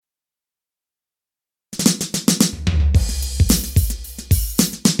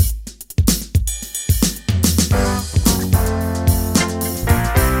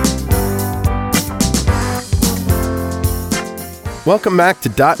Welcome back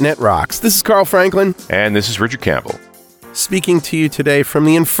to .NET Rocks. This is Carl Franklin. And this is Richard Campbell. Speaking to you today from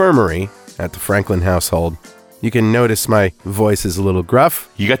the infirmary at the Franklin household. You can notice my voice is a little gruff.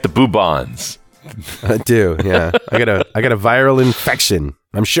 You got the bubons. I do, yeah. I got a viral infection.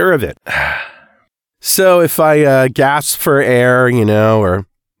 I'm sure of it. So if I gasp for air, or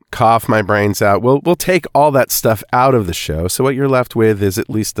cough my brains out, we'll take all that stuff out of the show. So what you're left with is at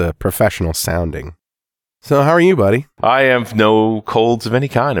least a professional sounding. So how are you, buddy? I have no colds of any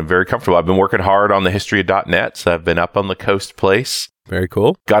kind. I'm very comfortable. I've been working hard on the history of .NET. So I've been up on the coast place. Very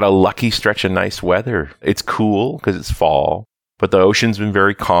cool. Got a lucky stretch of nice weather. It's cool because it's fall, but the ocean's been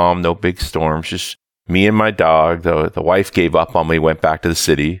very calm. No big storms. Just me and my dog. The wife gave up on me, went back to the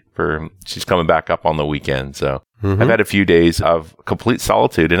city. She's coming back up on the weekend. So I've had a few days of complete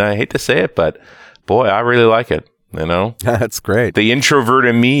solitude, and I hate to say it, but boy, I really like it. That's great. The introvert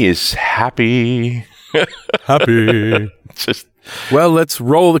in me is happy. Happy. Well, let's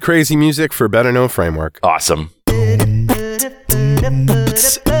roll the crazy music for Better Know Framework. Awesome. All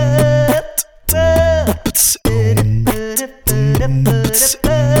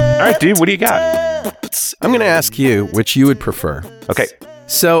right, dude, what do you got? I'm going to ask you which you would prefer. Okay.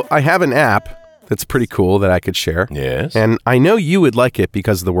 So I have an app that's pretty cool that I could share. Yes. And I know you would like it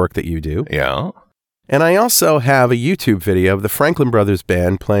because of the work that you do. Yeah. And I also have a YouTube video of the Franklin Brothers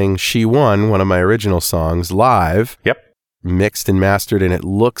Band playing She Won, one of my original songs, live. Yep. Mixed and mastered, and it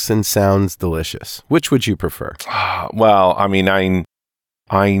looks and sounds delicious. Which would you prefer? Well, I mean,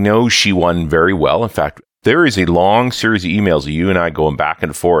 I know She Won very well. In fact, there is a long series of emails of you and I going back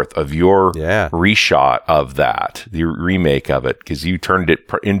and forth of your reshot of that, the remake of it, because you turned it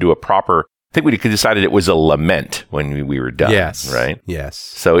into a proper... I think we decided it was a lament when we were done. Yes. Right? Yes.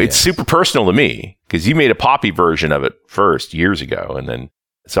 So it's super personal to me because you made a poppy version of it first years ago. And then,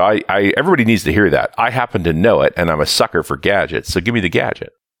 so I everybody needs to hear that. I happen to know it and I'm a sucker for gadgets. So give me the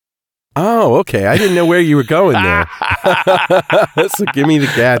gadget. Oh, okay. I didn't know where you were going there. So give me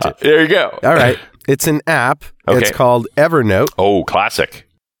the gadget. There you go. All right. It's an app. Okay. It's called Evernote. Oh, classic.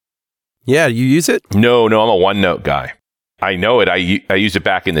 Yeah. You use it? No, I'm a OneNote guy. I know it. I used it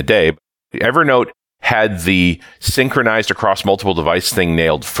back in the day. Evernote had the synchronized across multiple device thing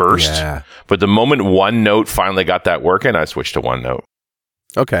nailed first. Yeah. But the moment OneNote finally got that working, I switched to OneNote.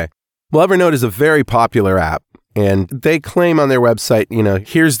 Okay. Well, Evernote is a very popular app, and they claim on their website,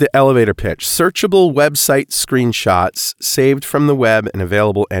 here's the elevator pitch. Searchable website screenshots saved from the web and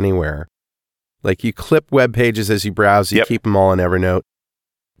available anywhere. Like you clip web pages as you browse, you keep them all in Evernote.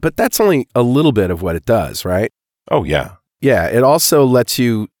 But that's only a little bit of what it does, right? Oh, yeah. Yeah. It also lets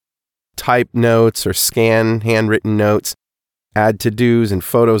you type notes or scan handwritten notes, add to-dos and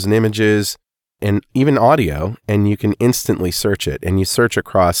photos and images, and even audio, and you can instantly search it. And you search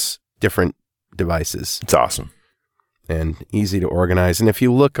across different devices. It's awesome. And easy to organize. And if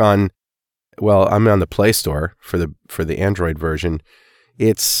you look I'm on the Play Store for the Android version,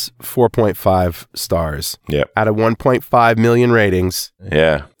 it's 4.5 stars. Yeah. Out of 1.5 million ratings.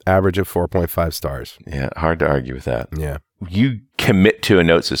 Yeah. Average of 4.5 stars. Yeah. Hard to argue with that. Yeah. You commit to a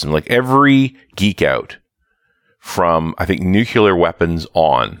note system. Like every geek out from, I think, nuclear weapons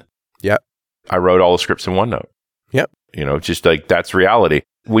on. Yep. I wrote all the scripts in OneNote. Yep. Just like that's reality.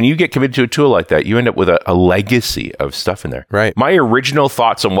 When you get committed to a tool like that, you end up with a legacy of stuff in there. Right. My My original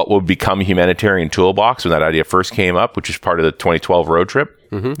thoughts on what would become Humanitarian Toolbox when that idea first came up, which is part of the 2012 road trip,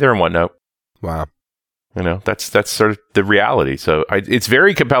 they're in OneNote. Wow. That's sort of the reality. So it's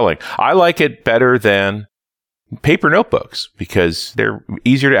very compelling. I like it better than paper notebooks because they're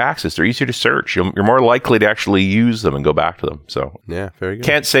easier to access. They're easier to search. You're more likely to actually use them and go back to them. So yeah, very good.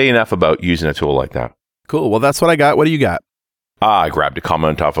 Can't say enough about using a tool like that. Cool. Well, that's what I got. What do you got? I grabbed a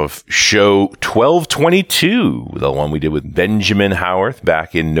comment off of show 1222, the one we did with Benjamin Howarth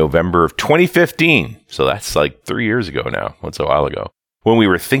back in November of 2015. So that's like 3 years ago now. That's a while ago. When we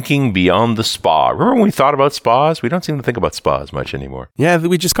were thinking beyond the spa. Remember when we thought about spas? We don't seem to think about spas much anymore. Yeah,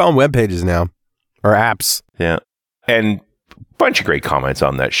 we just call them web pages now. Or apps. Yeah. And a bunch of great comments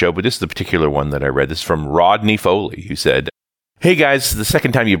on that show, but this is the particular one that I read. This is from Rodney Foley, who said, hey guys, the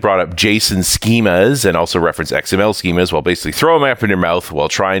second time you brought up JSON schemas and also referenced XML schemas, well, basically throw them up in your mouth while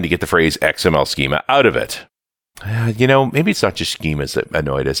trying to get the phrase XML schema out of it. Maybe it's not just schemas that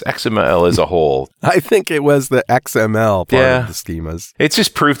annoyed us. XML as a whole. I think it was the XML part of the schemas. It's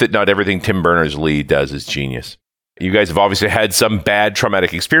just proof that not everything Tim Berners-Lee does is genius. You guys have obviously had some bad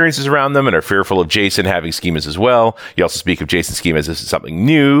traumatic experiences around them and are fearful of JSON having schemas as well. You also speak of JSON schemas as something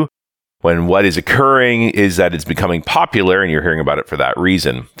new, when what is occurring is that it's becoming popular and you're hearing about it for that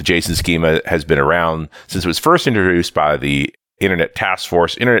reason. The JSON schema has been around since it was first introduced by the Internet Task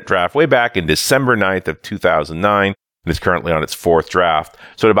Force Internet Draft way back in December 9th of 2009. and it's currently on its 4th draft.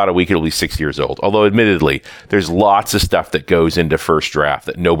 So in about a week, it'll be 6 years old. Although admittedly, there's lots of stuff that goes into first draft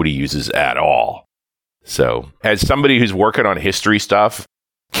that nobody uses at all. So as somebody who's working on history stuff,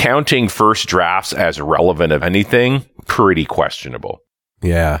 counting first drafts as relevant of anything, pretty questionable.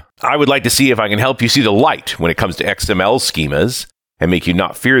 Yeah. I would like to see if I can help you see the light when it comes to XML schemas and make you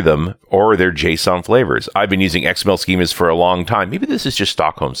not fear them or their JSON flavors. I've been using XML schemas for a long time. Maybe this is just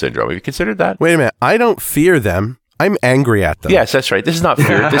Stockholm Syndrome. Have you considered that? Wait a minute. I don't fear them. I'm angry at them. Yes, that's right. This is not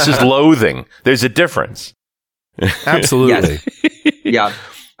fear. This is loathing. There's a difference. Absolutely. Yeah,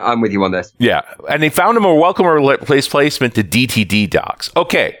 I'm with you on this. Yeah. And they found a more welcome replacement to DTD docs.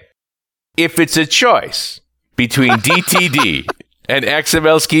 Okay. If it's a choice between DTD and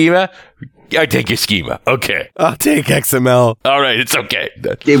XML schema, I take your schema. Okay. I'll take XML. All right. It's okay.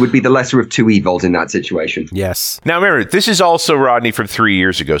 It would be the lesser of two evils in that situation. Yes. Now, remember, this is also Rodney from 3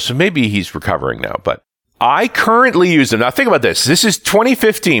 years ago, so maybe he's recovering now, but I currently use them. Now, think about this. This is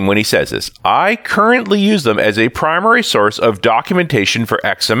 2015 when he says this. I currently use them as a primary source of documentation for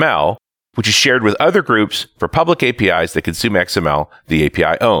XML, which is shared with other groups for public APIs that consume XML the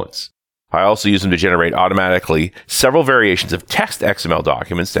API owns. I also use them to generate automatically several variations of text XML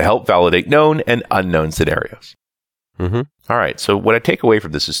documents to help validate known and unknown scenarios. Mm-hmm. All right. So what I take away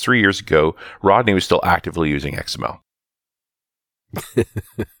from this is 3 years ago, Rodney was still actively using XML.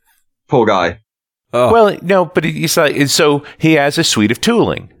 Poor guy. Oh. Well, no, but he's like, so he has a suite of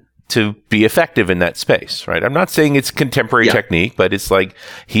tooling to be effective in that space, right? I'm not saying it's contemporary technique, but it's like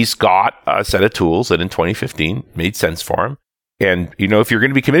he's got a set of tools that in 2015 made sense for him. And, you know, if you're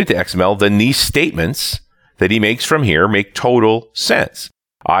going to be committed to XML, then these statements that he makes from here make total sense.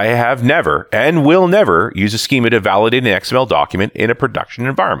 I have never and will never use a schema to validate an XML document in a production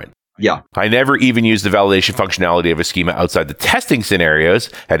environment. Yeah. I never even use the validation functionality of a schema outside the testing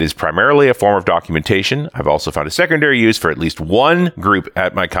scenarios. That is primarily a form of documentation. I've also found a secondary use for at least one group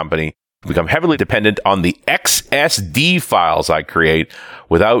at my company who become heavily dependent on the XSD files I create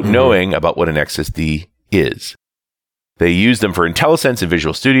without knowing about what an XSD is. They use them for IntelliSense and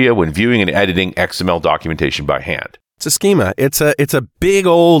Visual Studio when viewing and editing XML documentation by hand. It's a schema. It's a big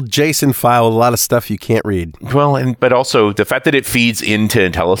old JSON file with a lot of stuff you can't read. Well, but also the fact that it feeds into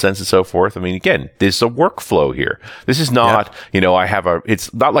IntelliSense and so forth. I mean, again, there's a workflow here. This is not,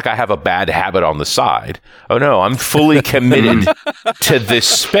 it's not like I have a bad habit on the side. Oh no, I'm fully committed to this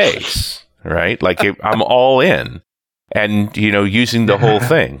space, right? Like I'm all in and, using the whole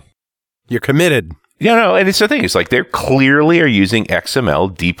thing. You're committed. And it's the thing. It's like they clearly are using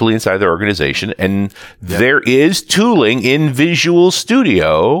XML deeply inside their organization, and there is tooling in Visual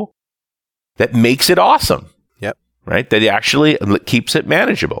Studio that makes it awesome. Yep. Right? That actually keeps it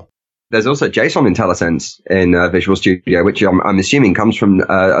manageable. There's also JSON IntelliSense in Visual Studio, which I'm assuming comes from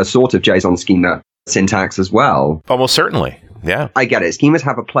a sort of JSON schema syntax as well. Almost certainly. Yeah. I get it. Schemas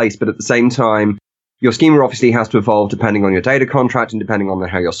have a place, but at the same time, your schema obviously has to evolve depending on your data contract and depending on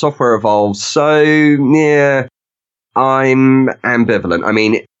how your software evolves. So, yeah, I'm ambivalent. I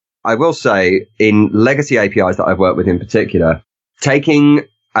mean, I will say in legacy APIs that I've worked with in particular, taking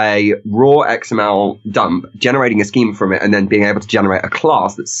a raw XML dump, generating a schema from it, and then being able to generate a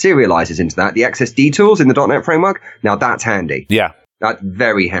class that serializes into that, the XSD tools in the .NET framework, now that's handy. Yeah. That's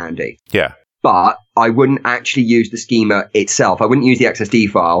very handy. Yeah. But I wouldn't actually use the schema itself. I wouldn't use the XSD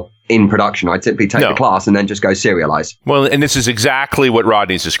file in production. I'd simply take the class and then just go serialize. Well, and this is exactly what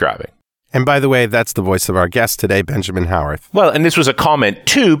Rodney's describing. And by the way, that's the voice of our guest today, Benjamin Howarth. Well, and this was a comment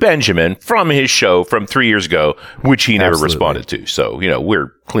to Benjamin from his show from 3 years ago, which he never responded to. So,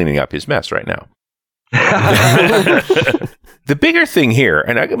 we're cleaning up his mess right now. The bigger thing here,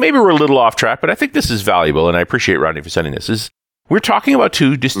 and maybe we're a little off track, but I think this is valuable, and I appreciate Rodney for sending this, is we're talking about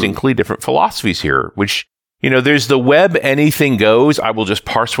two distinctly different philosophies here, which, there's the web anything goes, I will just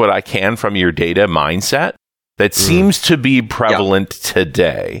parse what I can from your data mindset that seems to be prevalent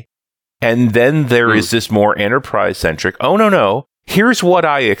today. And then there is this more enterprise-centric, oh, no, here's what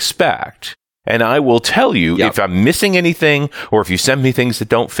I expect. And I will tell you if I'm missing anything or if you send me things that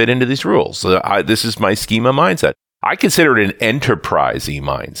don't fit into these rules. This is my schema mindset. I consider it an enterprise-y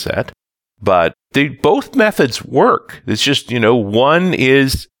mindset, but both methods work. It's just, one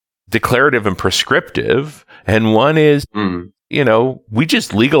is declarative and prescriptive, and one is, we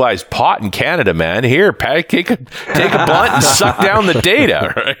just legalized pot in Canada, man. Here, take a blunt and suck down the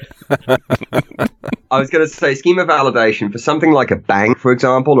data, right? I was going to say schema validation for something like a bank, for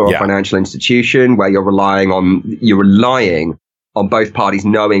example, or a financial institution where you're relying on both parties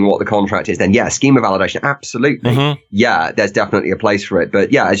knowing what the contract is, then schema validation, absolutely. Yeah, there's definitely a place for it.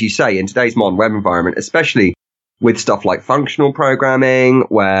 But as you say, in today's modern web environment, especially with stuff like functional programming,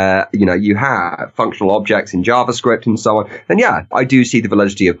 where, you have functional objects in JavaScript and so on. And yeah, I do see the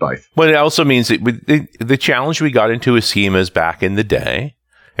validity of both. But it also means that the challenge we got into with schemas back in the day,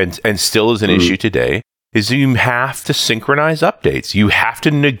 and still is an issue today, is you have to synchronize updates. You have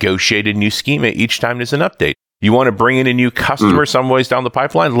to negotiate a new schema each time there's an update. You want to bring in a new customer some ways down the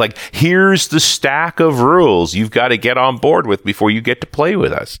pipeline? Like, here's the stack of rules you've got to get on board with before you get to play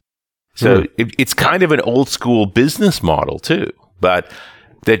with us. So it's kind of an old school business model too, but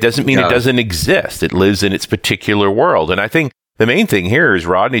that doesn't mean it doesn't exist. It lives in its particular world. And I think the main thing here is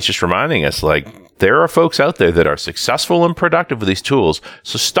Rodney's just reminding us, like, there are folks out there that are successful and productive with these tools.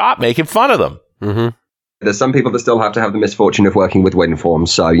 So stop making fun of them. Mm-hmm. There's some people that still have to have the misfortune of working with WinForms,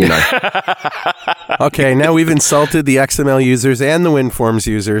 so, Okay, now we've insulted the XML users and the WinForms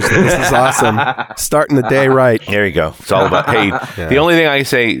users. This is awesome. Starting the day right. There you go. It's all about, The only thing I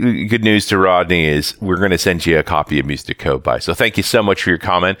say, good news to Rodney, is we're going to send you a copy of Music to Code By. So thank you so much for your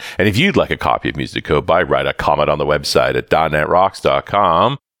comment. And if you'd like a copy of Music to Code By, write a comment on the website at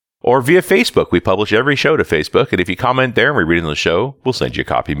 .netrocks.com or via Facebook. We publish every show to Facebook. And if you comment there and we read it on the show, we'll send you a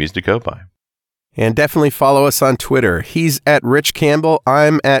copy of Music to Code By. And definitely follow us on Twitter. He's at Rich Campbell.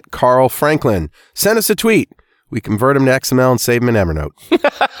 I'm at Carl Franklin. Send us a tweet. We convert them to XML and save them in Evernote.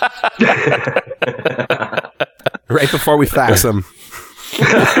 Right before we fax them.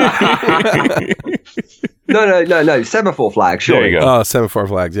 No. Semaphore flag, sure. There you go. Oh, semaphore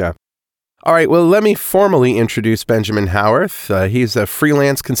flags, yeah. All right, well, let me formally introduce Benjamin Howarth. He's a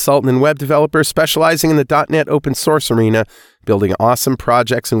freelance consultant and web developer specializing in the .NET open source arena, building awesome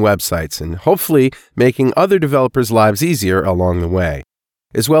projects and websites, and hopefully making other developers' lives easier along the way.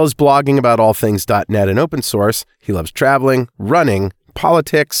 As well as blogging about all things .NET and open source, he loves traveling, running,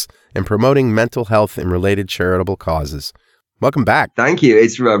 politics, and promoting mental health and related charitable causes. Welcome back. Thank you.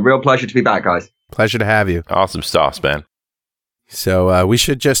 It's a real pleasure to be back, guys. Pleasure to have you. Awesome stuff, man. So we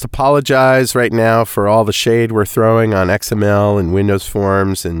should just apologize right now for all the shade we're throwing on XML and Windows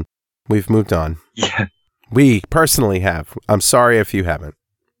Forms, and we've moved on. Yeah. We personally have. I'm sorry if you haven't.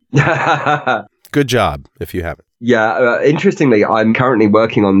 Good job if you haven't. Yeah, interestingly, I'm currently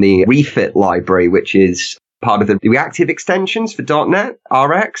working on the Refit library, which is part of the reactive extensions for .NET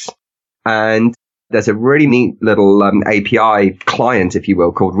RX. And there's a really neat little API client, if you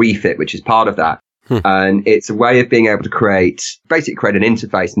will, called Refit, which is part of that. And it's a way of being able to basically create an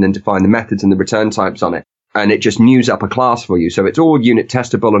interface and then define the methods and the return types on it. And it just news up a class for you. So it's all unit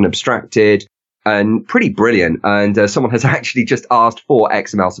testable and abstracted and pretty brilliant. And someone has actually just asked for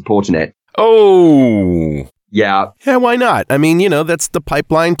XML support in it. Oh, yeah. Yeah, why not? I mean, that's the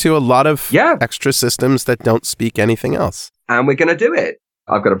pipeline to a lot of extra systems that don't speak anything else. And we're going to do it.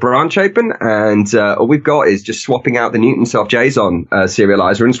 I've got a branch open, and all we've got is just swapping out the Newtonsoft JSON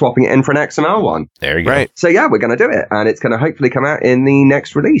serializer and swapping it in for an XML one. There you go. Right. So yeah, we're going to do it, and it's going to hopefully come out in the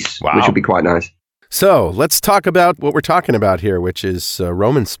next release, which will be quite nice. So let's talk about what we're talking about here, which is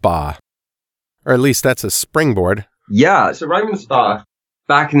Roman Spa. Or at least that's a springboard. Yeah, so Roman Spa,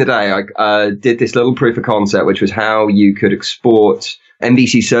 back in the day, I did this little proof of concept, which was how you could export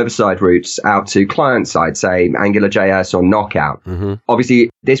MVC server-side routes out to client-side, say AngularJS or Knockout. Mm-hmm. Obviously,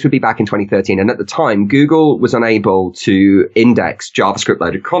 this would be back in 2013. And at the time, Google was unable to index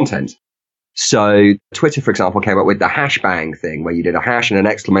JavaScript-loaded content. So Twitter, for example, came up with the hashbang thing, where you did a hash and an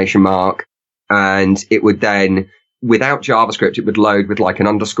exclamation mark. And it would then, without JavaScript, it would load with like an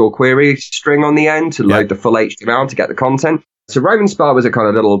underscore query string on the end to load the full HTML to get the content. So Roman Spa was a kind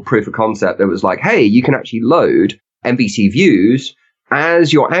of little proof of concept that was like, hey, you can actually load MVC views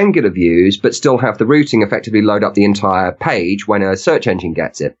as your Angular views, but still have the routing effectively load up the entire page when a search engine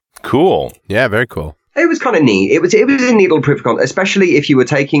gets it. Cool. Yeah, very cool. It was kind of neat. It was a neat little proof of concept, especially if you were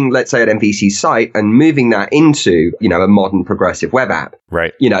taking, let's say, an MVC site and moving that into, a modern progressive web app.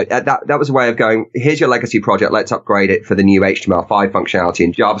 Right. That was a way of going, here's your legacy project, let's upgrade it for the new HTML5 functionality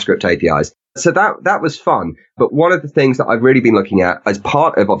and JavaScript APIs. So that was fun. But one of the things that I've really been looking at as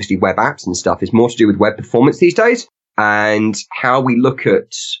part of obviously web apps and stuff is more to do with web performance these days. And how we look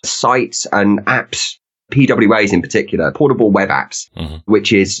at sites and apps, PWAs in particular, portable web apps,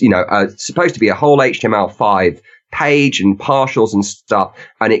 which is, supposed to be a whole HTML5 page and partials and stuff,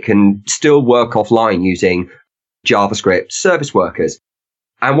 and it can still work offline using JavaScript service workers.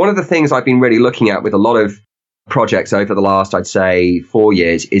 And one of the things I've been really looking at with a lot of projects over the last, I'd say, 4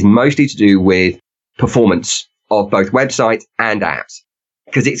 years is mostly to do with performance of both websites and apps,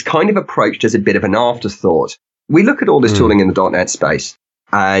 because it's kind of approached as a bit of an afterthought. We look at all this tooling in the .NET space,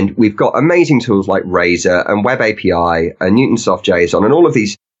 and we've got amazing tools like Razor and Web API and Newtonsoft JSON and all of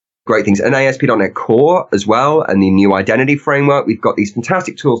these great things, and ASP.NET Core as well, and the new identity framework. We've got these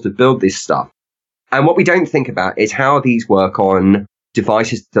fantastic tools to build this stuff. And what we don't think about is how these work on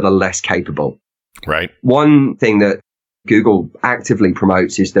devices that are less capable. Right. One thing that Google actively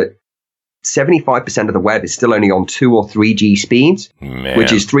promotes is that 75% of the web is still only on 2 or 3G speeds,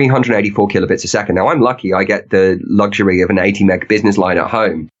 which is 384 kilobits a second. Now, I'm lucky I get the luxury of an 80 meg business line at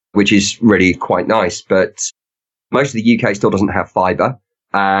home, which is really quite nice. But most of the UK still doesn't have fiber.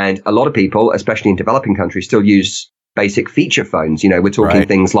 And a lot of people, especially in developing countries, still use basic feature phones. We're talking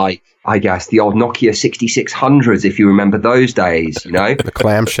things like, I guess, the old Nokia 6600s, if you remember those days, The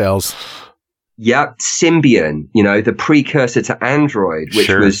clamshells. Yep, Symbian, the precursor to Android, which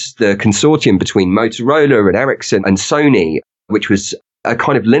was the consortium between Motorola and Ericsson and Sony, which was a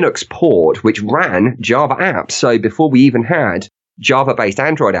kind of Linux port which ran Java apps. So before we even had Java-based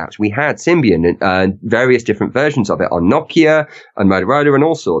Android apps, we had Symbian and various different versions of it on Nokia and Motorola and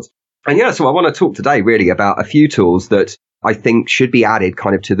all sorts. And so I want to talk today really about a few tools that I think should be added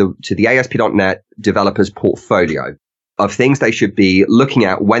kind of to the ASP.NET developers portfolio of things they should be looking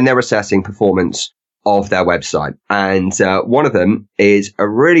at when they're assessing performance of their website. And one of them is a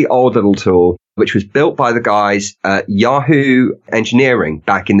really old little tool, which was built by the guys at Yahoo Engineering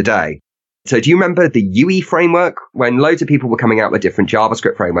back in the day. So do you remember the UE framework when loads of people were coming out with different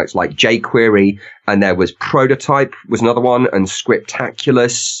JavaScript frameworks like jQuery, and there was Prototype was another one, and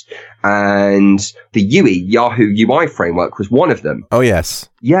Scriptaculous, and the Yahoo UI framework was one of them. Oh, yes.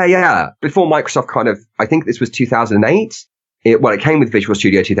 Yeah. Before Microsoft I think this was 2008. It came with Visual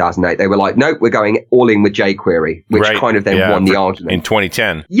Studio 2008. They were like, nope, we're going all in with jQuery, which kind of then won the argument. In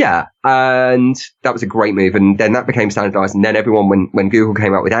 2010. Yeah, and that was a great move. And then that became standardized. And then everyone, when Google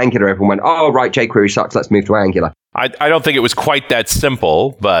came out with Angular, everyone went, oh, right, jQuery sucks. Let's move to Angular. I don't think it was quite that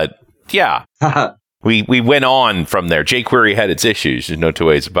simple, but yeah. we went on from there. jQuery had its issues. There's no two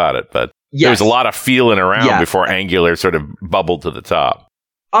ways about it. But there was a lot of feeling around before Angular sort of bubbled to the top.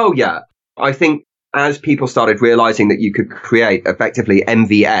 Oh, yeah. I think as people started realizing that you could create effectively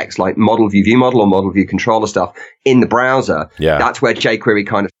MVX, like model view model or model view controller stuff in the browser, that's where jQuery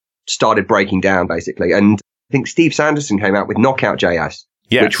kind of started breaking down, basically. And I think Steve Sanderson came out with Knockout.js,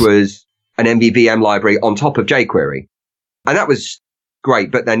 which was an MVVM library on top of jQuery. And that was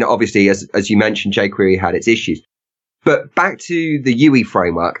great. But then obviously, as you mentioned, jQuery had its issues. But back to the UE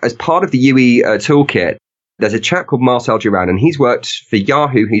framework, as part of the UE toolkit, there's a chap called Marcel Duran, and he's worked for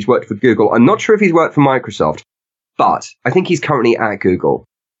Yahoo, he's worked for Google. I'm not sure if he's worked for Microsoft, but I think he's currently at Google.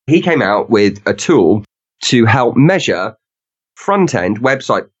 He came out with a tool to help measure front-end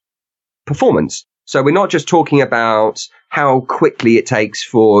website performance. So we're not just talking about how quickly it takes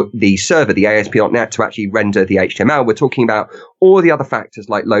for the server, the ASP.NET, to actually render the HTML. We're talking about all the other factors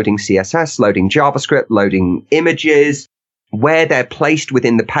like loading CSS, loading JavaScript, loading images, where they're placed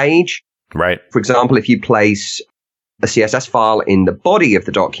within the page. Right. For example, if you place a CSS file in the body of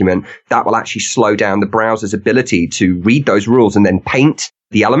the document, that will actually slow down the browser's ability to read those rules and then paint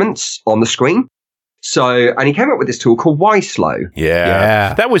the elements on the screen. So, and he came up with this tool called YSlow.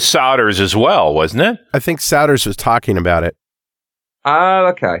 Yeah. That was Souders as well, wasn't it? I think Souders was talking about it. Oh,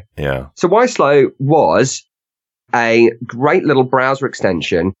 okay. Yeah. So YSlow was a great little browser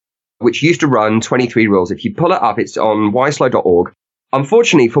extension which used to run 23 rules. If you pull it up, it's on yslow.org.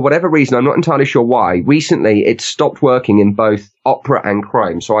 Unfortunately, for whatever reason, I'm not entirely sure why, recently it stopped working in both Opera and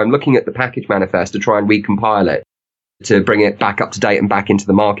Chrome. So I'm looking at the package manifest to try and recompile it to bring it back up to date and back into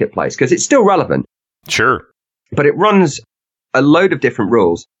the marketplace, because it's still relevant. Sure. But it runs a load of different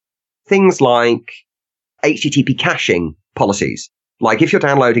rules. Things like HTTP caching policies. Like if you're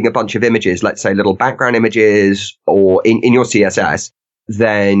downloading a bunch of images, let's say little background images or in your CSS,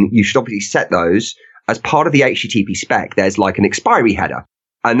 then you should obviously set those. As part of the HTTP spec, there's like an expiry header,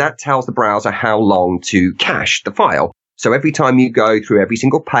 and that tells the browser how long to cache the file. So every time you go through every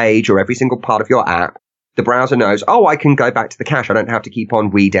single page or every single part of your app, the browser knows, oh, I can go back to the cache. I don't have to keep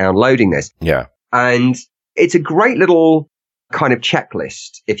on re-downloading this. Yeah. And it's a great little kind of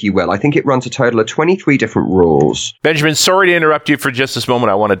checklist, if you will. I think it runs a total of 23 different rules. Benjamin, sorry to interrupt you for just this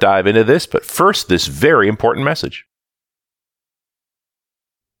moment. I want to dive into this, but first, this very important message.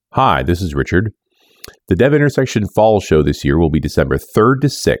 Hi, this is Richard. The Dev Intersection Fall Show this year will be December 3rd to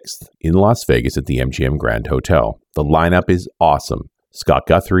 6th in Las Vegas at the MGM Grand Hotel. The lineup is awesome. Scott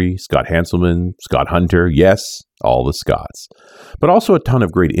Guthrie, Scott Hanselman, Scott Hunter, yes, all the Scotts. But also a ton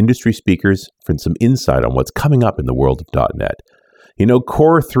of great industry speakers for some insight on what's coming up in the world of .NET. You know,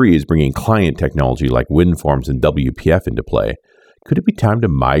 Core 3 is bringing client technology like WinForms and WPF into play. Could it be time to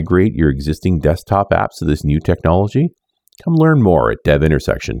migrate your existing desktop apps to this new technology? Come learn more at Dev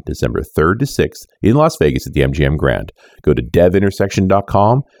Intersection, December 3rd to 6th in Las Vegas at the MGM Grand. Go to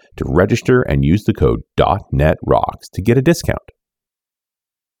devintersection.com to register and use the code .NETROCKS to get a discount.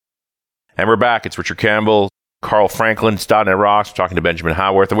 And we're back. It's Richard Campbell, Carl Franklin, .NET Rocks. We're talking to Benjamin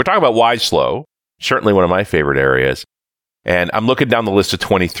Howarth. And we're talking about why slow. Certainly one of my favorite areas. And I'm looking down the list of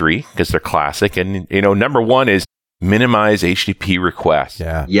 23 because they're classic. And, number one is minimize HTTP requests.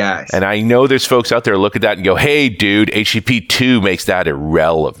 Yeah. Yes. And I know there's folks out there look at that and go, hey, dude, HTTP 2 makes that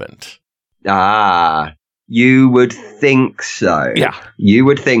irrelevant. You would think so. Yeah. You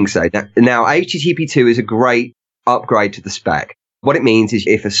would think so. Now, HTTP 2 is a great upgrade to the spec. What it means is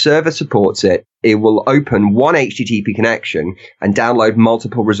if a server supports it, it will open one HTTP connection and download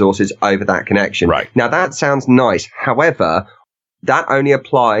multiple resources over that connection. Right. Now, that sounds nice. However, that only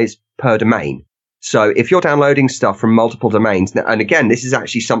applies per domain. So if you're downloading stuff from multiple domains, and again, this is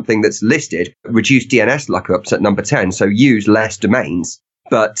actually something that's listed, reduce DNS lookups at number 10, so use less domains.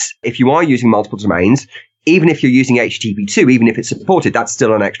 But if you are using multiple domains, even if you're using HTTP 2, even if it's supported, that's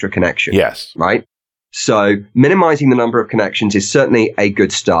still an extra connection. Yes. Right? So minimizing the number of connections is certainly a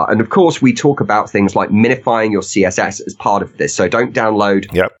good start. And of course, we talk about things like minifying your CSS as part of this. So don't download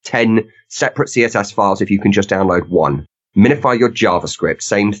 10 separate CSS files if you can just download one. Minify your JavaScript,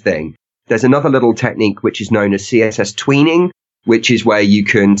 same thing. There's another little technique which is known as CSS tweening, which is where you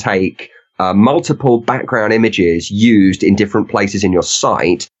can take multiple background images used in different places in your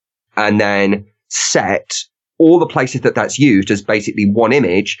site and then set all the places that that's used as basically one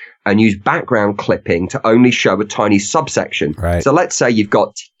image and use background clipping to only show a tiny subsection. Right. So let's say you've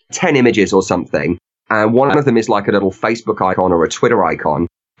got 10 images or something, and one of them is like a little Facebook icon or a Twitter icon,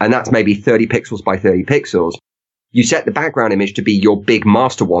 and that's maybe 30 pixels by 30 pixels. You set the background image to be your big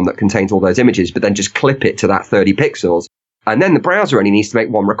master one that contains all those images, but then just clip it to that 30 pixels. And then the browser only needs to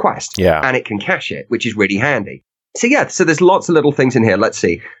make one request. Yeah. And it can cache it, which is really handy. So yeah, so there's lots of little things in here. Let's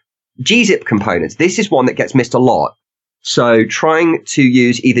see. gzip components. This is one that gets missed a lot. So trying to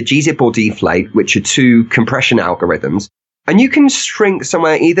use either gzip or deflate, which are two compression algorithms, and you can shrink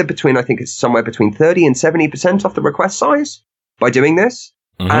somewhere either between, I think it's somewhere between 30 and 70% off the request size by doing this.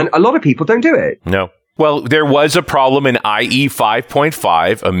 Mm-hmm. And a lot of people don't do it. No. Well, there was a problem in IE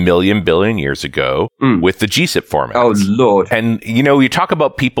 5.5 a million billion years ago with the gzip formats. Oh, Lord. And, you talk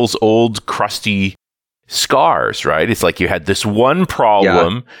about people's old crusty scars, right? It's like you had this one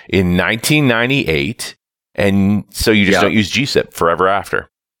problem in 1998, and so you just don't use gzip forever after.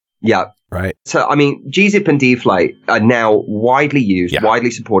 Yeah. Right. So, I mean, gzip and deflate are now widely used,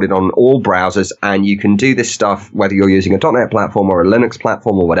 widely supported on all browsers, and you can do this stuff whether you're using a .NET platform or a Linux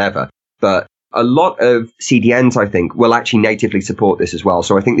platform or whatever. But a lot of CDNs, I think, will actually natively support this as well.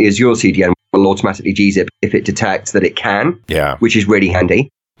 So I think the Azure CDN will automatically gzip if it detects that it can, which is really handy.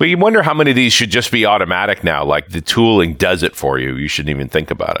 But you wonder how many of these should just be automatic now, like the tooling does it for you. You shouldn't even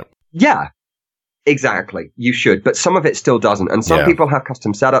think about it. Yeah, exactly. You should. But some of it still doesn't. And some people have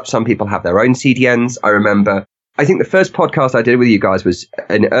custom setups. Some people have their own CDNs. I think the first podcast I did with you guys was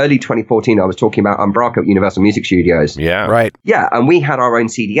in early 2014. I was talking about Umbraco Universal Music Studios. Yeah. Right. Yeah. And we had our own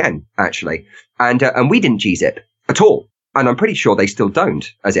CDN, actually. And we didn't gzip at all. And I'm pretty sure they still don't,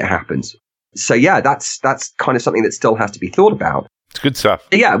 as it happens. So, yeah, that's kind of something that still has to be thought about. It's good stuff.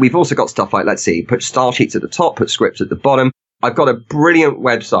 Yeah, we've also got stuff like, let's see, put style sheets at the top, put scripts at the bottom. I've got a brilliant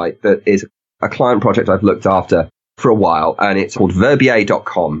website that is a client project I've looked after for a while, and it's called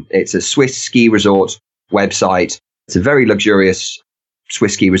verbier.com. It's a Swiss ski resort website. It's a very luxurious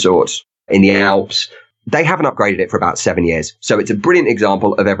Swiss ski resort in the Alps. They haven't upgraded it for about 7 years. So it's a brilliant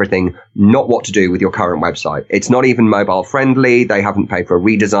example of everything not what to do with your current website. It's not even mobile friendly. They haven't paid for a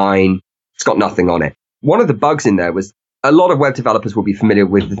redesign. It's got nothing on it. One of the bugs in there was a lot of web developers will be familiar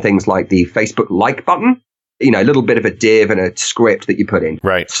with the things like the Facebook like button, a little bit of a div and a script that you put in.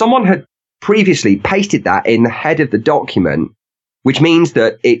 Right. Someone had previously pasted that in the head of the document, which means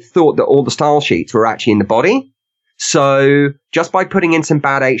that it thought that all the style sheets were actually in the body. So just by putting in some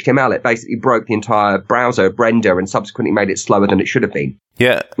bad HTML, it basically broke the entire browser render and subsequently made it slower than it should have been.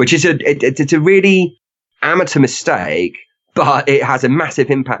 Yeah. Which is it's a really amateur mistake, but it has a massive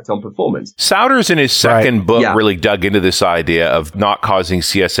impact on performance. Souders in his second book really dug into this idea of not causing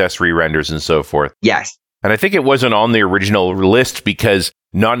CSS re-renders and so forth. Yes. And I think it wasn't on the original list because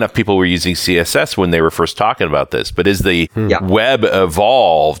not enough people were using CSS when they were first talking about this. But as the web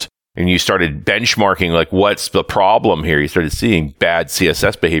evolved and you started benchmarking, like, what's the problem here? You started seeing bad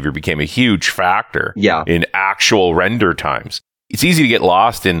CSS behavior became a huge factor in actual render times. It's easy to get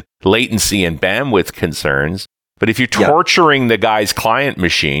lost in latency and bandwidth concerns. But if you're torturing the guy's client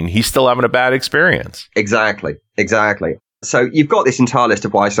machine, he's still having a bad experience. Exactly. So you've got this entire list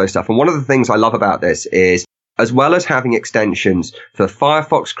of why slow stuff. And one of the things I love about this is, as well as having extensions for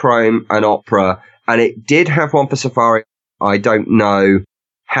Firefox, Chrome, and Opera, and it did have one for Safari, I don't know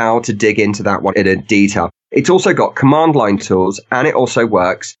how to dig into that one in detail. It's also got command line tools, and it also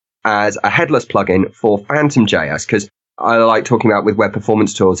works as a headless plugin for Phantom.js, because I like talking about with web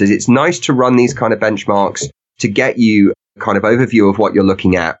performance tools is it's nice to run these kind of benchmarks to get you kind of overview of what you're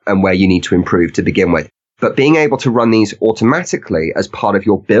looking at and where you need to improve to begin with. But being able to run these automatically as part of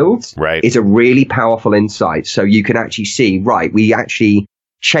your builds is a really powerful insight. So you can actually see, right, we actually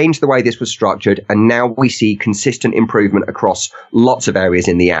changed the way this was structured, and now we see consistent improvement across lots of areas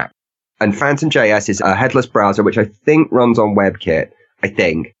in the app. And Phantom.js is a headless browser, which I think runs on WebKit,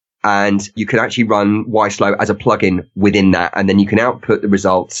 and you can actually run YSlow as a plugin within that, and then you can output the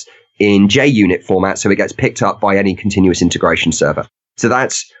results in JUnit format, so it gets picked up by any continuous integration server. So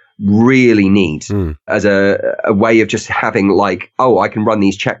that's really neat as a way of just having like, oh, I can run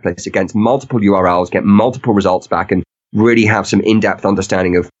these checklists against multiple URLs, get multiple results back, and really have some in-depth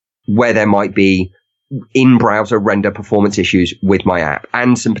understanding of where there might be in-browser render performance issues with my app,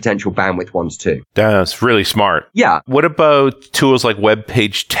 and some potential bandwidth ones too. That's really smart. Yeah. What about tools like web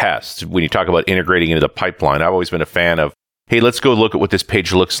page test? When you talk about integrating into the pipeline, I've always been a fan of, hey, let's go look at what this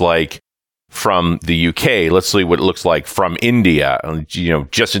page looks like from the UK. Let's see what it looks like from India.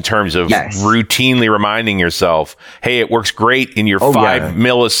 Just in terms of routinely reminding yourself, hey, it works great in your 5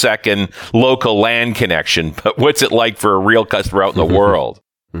 millisecond local LAN connection, but what's it like for a real customer out in the world?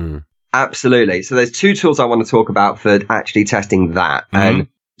 Absolutely. So there's 2 tools I want to talk about for actually testing that. And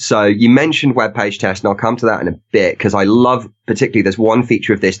so you mentioned web page test, and I'll come to that in a bit because I love, particularly, there's one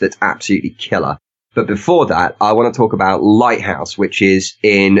feature of this that's absolutely killer. But before that, I want to talk about Lighthouse, which is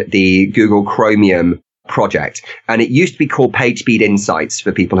in the Google Chromium project. And it used to be called PageSpeed Insights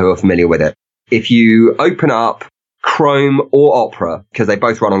for people who are familiar with it. If you open up Chrome or Opera, because they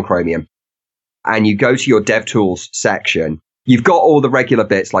both run on Chromium, and you go to your DevTools section, you've got all the regular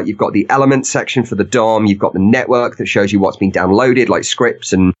bits, like you've got the Elements section for the DOM, you've got the network that shows you what's been downloaded, like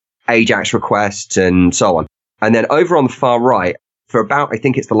scripts and AJAX requests and so on. And then over on the far right, for about, I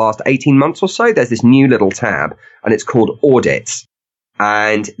think it's the last 18 months or so, there's this new little tab, and it's called Audits.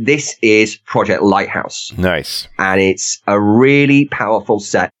 And this is Project Lighthouse. Nice. And it's a really powerful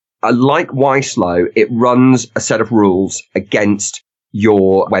set. Like YSlow, it runs a set of rules against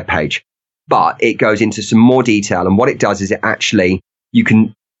your web page, but it goes into some more detail. And what it does is you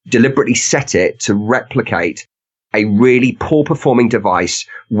can deliberately set it to replicate a really poor performing device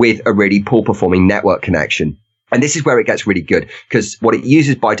with a really poor performing network connection. And this is where it gets really good, because what it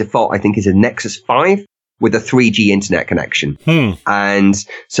uses by default, I think, is a Nexus 5 with a 3G internet connection. And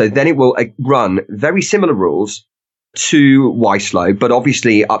so then it will run very similar rules to YSlow, but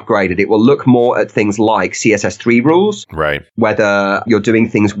obviously upgraded. It will look more at things like CSS3 rules, right? Whether you're doing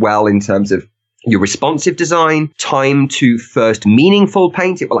things well in terms of your responsive design, time to first meaningful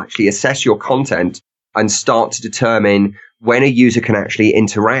paint. It will actually assess your content and start to determine when a user can actually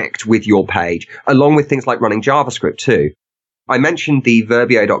interact with your page, along with things like running JavaScript too. I mentioned the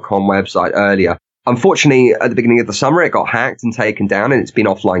Verbio.com website earlier. Unfortunately, at the beginning of the summer, it got hacked and taken down, and it's been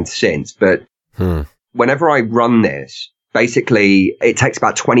offline since. But whenever I run this, basically, it takes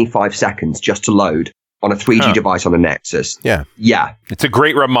about 25 seconds just to load on a 3G device on a Nexus. Yeah. It's a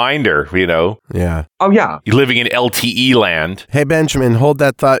great reminder, Yeah. Oh, yeah. You're living in LTE land. Hey, Benjamin, hold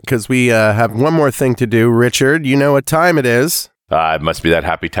that thought, because we have one more thing to do. Richard, you know what time it is. It must be that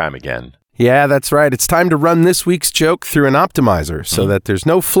happy time again. Yeah, that's right. It's time to run this week's joke through an optimizer so that there's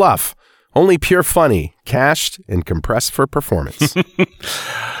no fluff, only pure funny, cached and compressed for performance.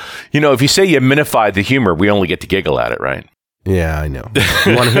 If you say you minified the humor, we only get to giggle at it, right? Yeah, I know.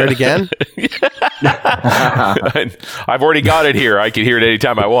 You want to hear it again? I've already got it here. I can hear it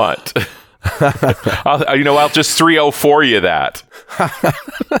anytime I want. I'll just 304 you that.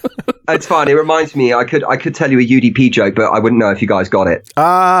 It's fine. It reminds me, I could tell you a UDP joke, but I wouldn't know if you guys got it.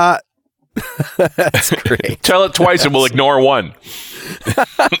 That's great. Tell it twice and we'll ignore one.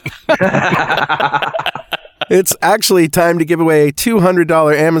 It's actually time to give away a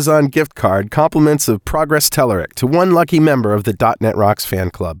 $200 Amazon gift card, compliments of Progress Telerik, to one lucky member of the .NET Rocks fan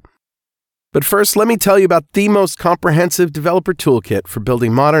club. But first, let me tell you about the most comprehensive developer toolkit for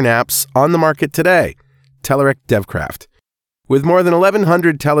building modern apps on the market today, Telerik DevCraft. With more than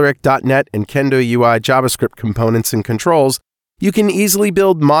 1,100 Telerik.NET and Kendo UI JavaScript components and controls, you can easily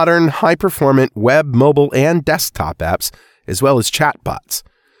build modern, high-performant web, mobile, and desktop apps, as well as chatbots.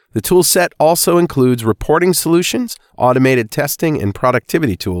 The toolset also includes reporting solutions, automated testing, and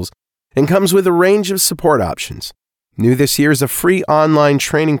productivity tools, and comes with a range of support options. New this year is a free online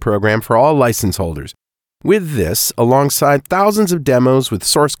training program for all license holders. With this, alongside thousands of demos with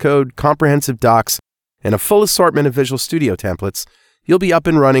source code, comprehensive docs, and a full assortment of Visual Studio templates, you'll be up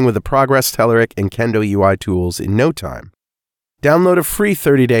and running with the Progress Telerik and Kendo UI tools in no time. Download a free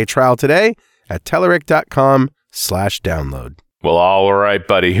 30-day trial today at telerik.com/download. Well, all right,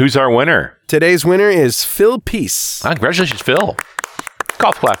 buddy. Who's our winner? Today's winner is Phil Peace. Congratulations, Phil.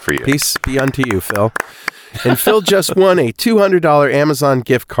 Golf clap for you. Peace be unto you, Phil. And Phil just won a $200 Amazon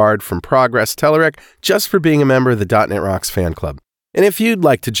gift card from Progress Telerik just for being a member of the .NET Rocks fan club. And if you'd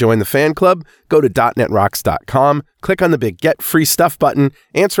like to join the fan club, go to .NETRocks.com, click on the big Get Free Stuff button,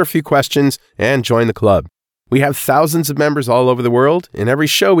 answer a few questions, and join the club. We have thousands of members all over the world. In every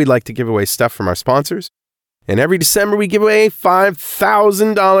show, we'd like to give away stuff from our sponsors. And every December, we give away a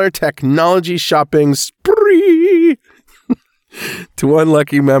 $5,000 technology shopping spree to one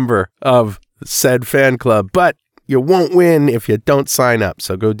lucky member of said fan club. But you won't win if you don't sign up,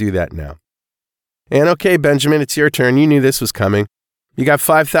 so go do that now. And okay, Benjamin, it's your turn. You knew this was coming. You got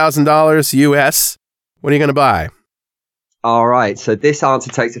 $5,000 US. What are you going to buy? All right, so this answer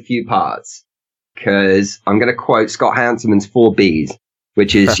takes a few parts because I'm going to quote Scott Hanselman's 4 Bs,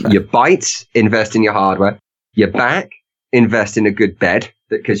 which is your bite, invest in your hardware. Your back, invest in a good bed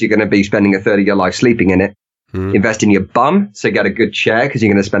because you're going to be spending a third of your life sleeping in it. Invest in your bum, so get a good chair because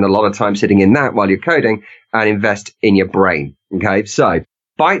you're going to spend a lot of time sitting in that while you're coding, and invest in your brain. Okay, so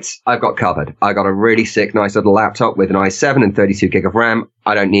bites, I've got covered. I got a really sick, nice little laptop with an i7 and 32 gig of RAM.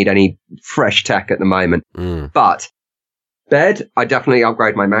 I don't need any fresh tech at the moment. But bed, I definitely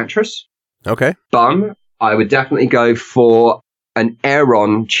upgrade my mattress. Okay. Bum, I would definitely go for an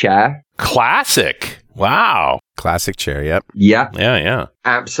Aeron chair. Classic. Wow. Classic chair, yep. Yeah.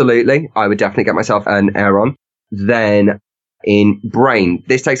 Absolutely. I would definitely get myself an Aeron. Then in brain,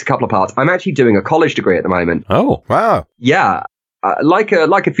 this takes a couple of parts. I'm actually doing a college degree at the moment. Oh, wow. Yeah. Like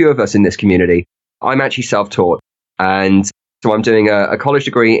a few of us in this community, I'm actually self-taught. And so I'm doing a college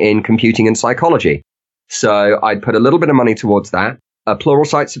degree in computing and psychology. So I'd put a little bit of money towards that. A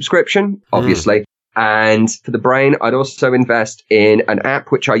Pluralsight subscription, obviously. And for the brain, I'd also invest in an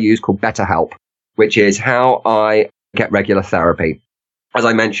app which I use called BetterHelp, which is how I get regular therapy. As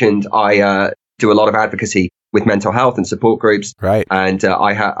I mentioned, I do a lot of advocacy with mental health and support groups. Right. And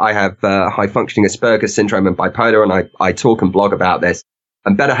I have high-functioning Asperger's syndrome and bipolar, and I talk and blog about this.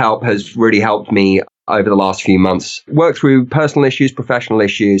 And BetterHelp has really helped me over the last few months work through personal issues, professional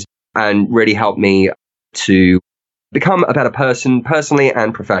issues, and really helped me to become a better person personally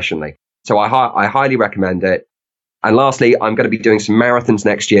and professionally. So I highly recommend it. And lastly, I'm going to be doing some marathons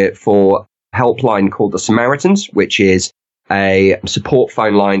next year for a helpline called the Samaritans, which is a support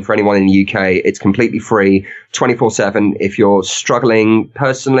phone line for anyone in the UK. It's completely free, 24/7. If you're struggling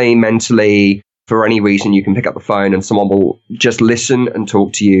personally, mentally, for any reason, you can pick up the phone and someone will just listen and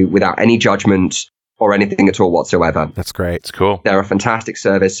talk to you without any judgment or anything at all whatsoever. That's great. it's cool. They're a fantastic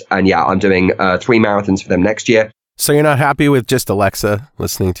service. And yeah, I'm doing 3 marathons for them next year. So you're not happy with just Alexa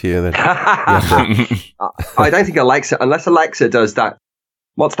listening to you? I don't think Alexa, unless Alexa does that,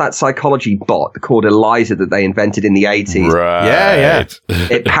 what's that psychology bot called Eliza that they invented in the 80s? Right. Yeah.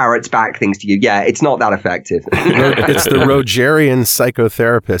 It parrots back things to you. Yeah, it's not that effective. It's the Rogerian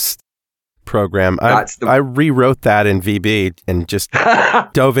psychotherapist program. I rewrote that in VB and just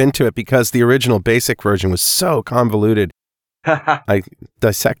dove into it because the original basic version was so convoluted. I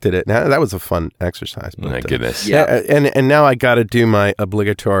dissected it. Now that was a fun exercise. My goodness. Yeah. And now I got to do my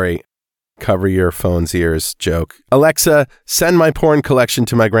obligatory cover your phone's ears joke. Alexa, send my porn collection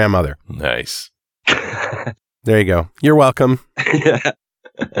to my grandmother. Nice. There you go. You're welcome.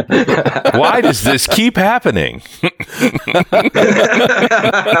 Why does this keep happening?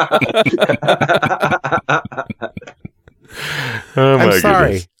 Oh my I'm sorry.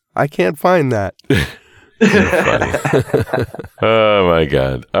 goodness. I can't find that. Oh my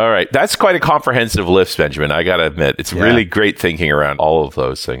God. All right. That's quite a comprehensive list, Benjamin. I got to admit, it's really great thinking around all of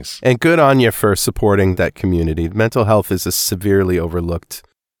those things. And good on you for supporting that community. Mental health is a severely overlooked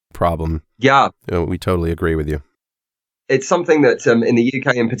problem. Yeah. We totally agree with you. It's something that in the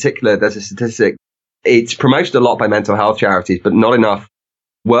UK in particular, there's a statistic. It's promoted a lot by mental health charities, but not enough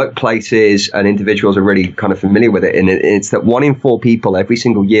workplaces and individuals are really kind of familiar with it. And it's that 1 in 4 people every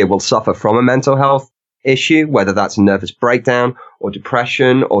single year will suffer from a mental health issue, whether that's a nervous breakdown or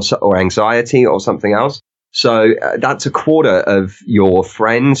depression or anxiety or something else. So that's a quarter of your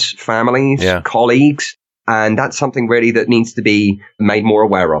friends, families, colleagues. And that's something really that needs to be made more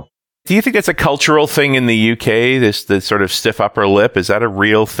aware of. Do you think that's a cultural thing in the UK, this sort of stiff upper lip? Is that a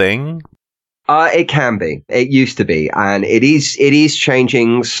real thing? It can be. It used to be. And it is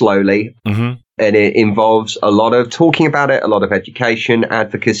changing slowly. Mm-hmm. And it involves a lot of talking about it, a lot of education,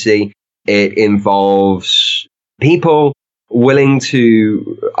 advocacy. It involves people willing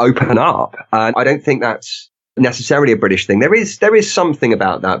to open up. And I don't think that's necessarily a British thing. There is something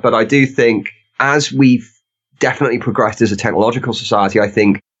about that. But I do think as we've definitely progressed as a technological society, I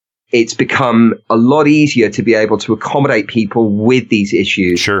think it's become a lot easier to be able to accommodate people with these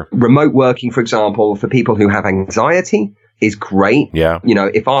issues. Sure. Remote working, for example, for people who have anxiety is great. Yeah. You know,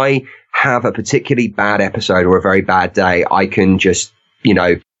 if I have a particularly bad episode or a very bad day, I can just, you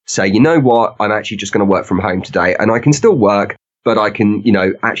know, say, you know what, I'm actually just going to work from home today, and I can still work, but I can, you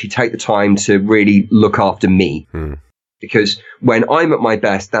know, actually take the time to really look after me. Because when I'm at my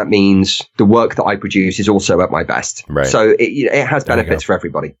best, that means the work that I produce is also at my best. Right. So it has benefits for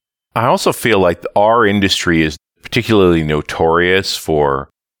everybody. I also feel like our industry is particularly notorious for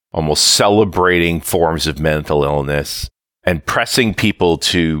almost celebrating forms of mental illness and pressing people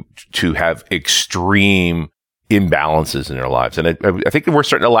to have extreme imbalances in their lives. And I think that we're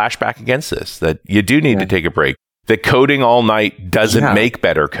starting to lash back against this, that you do need to take a break. That coding all night doesn't make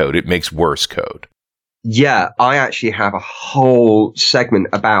better code. It makes worse code. Yeah, I actually have a whole segment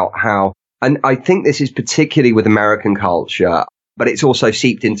about how, and I think this is particularly with American culture, but it's also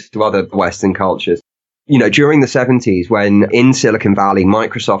seeped into other Western cultures. You know, during the 70s, when in Silicon Valley,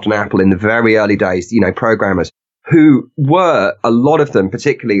 Microsoft and Apple in the very early days, you know, programmers who were, a lot of them,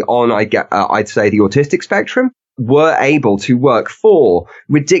 particularly on, I'd say the autistic spectrum, were able to work for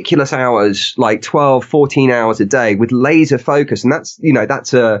ridiculous hours, like 12, 14 hours a day with laser focus. And that's, you know,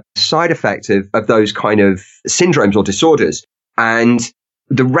 that's a side effect of those kind of syndromes or disorders. And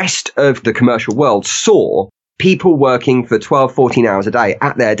the rest of the commercial world saw people working for 12, 14 hours a day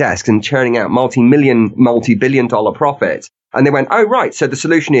at their desks and churning out multi-billion dollar profits. And they went, oh, right. So the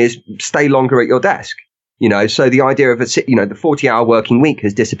solution is stay longer at your desk. You know, so the idea of the 40-hour working week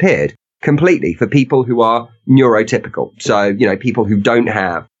has disappeared completely for people who are neurotypical. So, you know, people who don't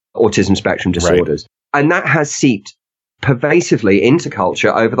have autism spectrum disorders. Right. And that has seeped pervasively into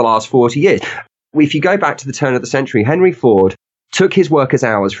culture over the last 40 years. If you go back to the turn of the century, Henry Ford took his workers'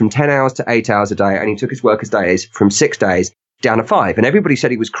 hours from 10 hours to 8 hours a day, and he took his workers' days from 6 days down to 5. And everybody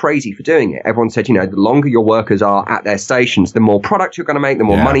said he was crazy for doing it. Everyone said, you know, the longer your workers are at their stations, the more product you're going to make, the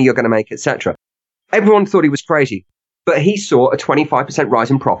more money you're going to make, etc. Everyone thought he was crazy. But he saw a 25% rise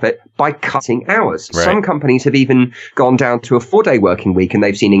in profit by cutting hours. Right. Some companies have even gone down to a 4-day working week, and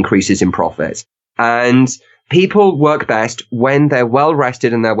they've seen increases in profit. And people work best when they're well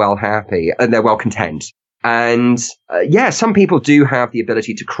rested and they're well happy and they're well content. And some people do have the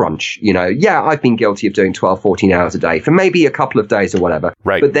ability to crunch. You know, I've been guilty of doing 12, 14 hours a day for maybe a couple of days or whatever.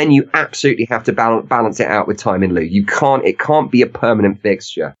 Right. But then you absolutely have to balance it out with time in lieu. It can't be a permanent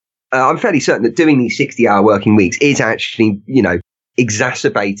fixture. I'm fairly certain that doing these 60-hour working weeks is actually, you know,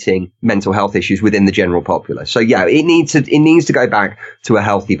 exacerbating mental health issues within the general populace. So, it needs to go back to a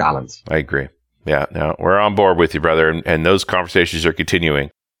healthy balance. I agree. Yeah, no, we're on board with you, brother. And those conversations are continuing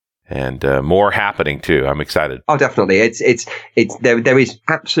and more happening, too. I'm excited. Oh, definitely. There is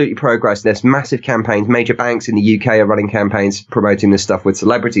absolutely progress. There's massive campaigns. Major banks in the UK are running campaigns promoting this stuff with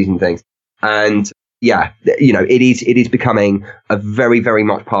celebrities and things. And you know, it is becoming a very, very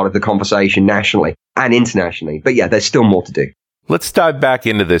much part of the conversation nationally and internationally. But there's still more to do. Let's dive back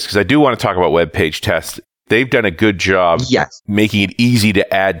into this because I do want to talk about web page tests. They've done a good job making it easy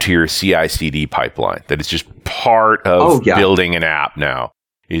to add to your CI/CD pipeline. That it's just part of building an app now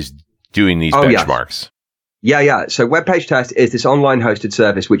is doing these benchmarks. So web page test is this online hosted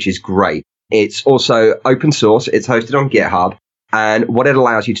service, which is great. It's also open source. It's hosted on GitHub. And what it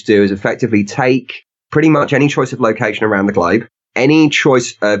allows you to do is effectively take pretty much any choice of location around the globe, any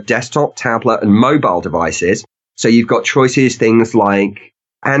choice of desktop, tablet, and mobile devices. So you've got choices, things like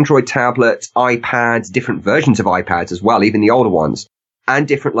Android tablets, iPads, different versions of iPads as well, even the older ones, and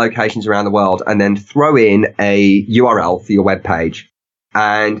different locations around the world, and then throw in a URL for your web page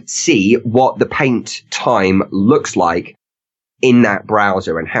and see what the paint time looks like in that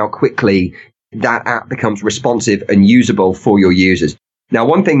browser and how quickly that app becomes responsive and usable for your users. Now,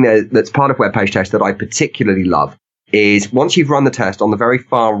 one thing that's part of web page test that I particularly love is once you've run the test, on the very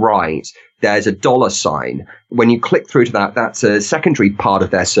far right, there's a $sign. When you click through to that, that's a secondary part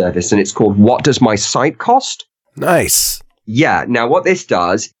of their service, and it's called What Does My Site Cost? Nice. Yeah. Now, what this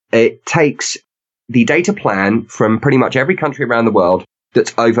does, it takes the data plan from pretty much every country around the world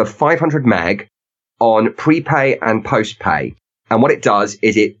that's over 500 meg on prepay and postpay. And what it does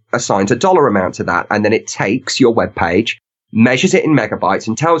is it assigns a dollar amount to that, and then it takes your web page, measures it in megabytes,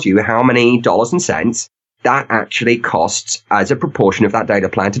 and tells you how many dollars and cents that actually costs as a proportion of that data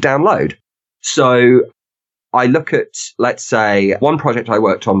plan to download. So I look at, let's say, one project I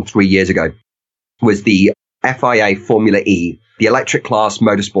worked on 3 years ago was the FIA Formula E, the Electric Class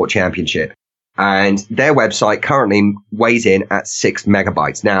Motorsport Championship. And their website currently weighs in at 6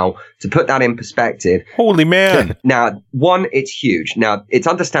 megabytes. Now, to put that in perspective, Holy man. Now, one, it's huge. Now, it's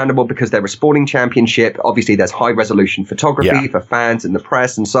understandable because they're a sporting championship. Obviously, there's high resolution photography for fans and the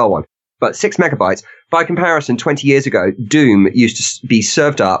press and so on. But 6 megabytes, by comparison, 20 years ago, Doom used to be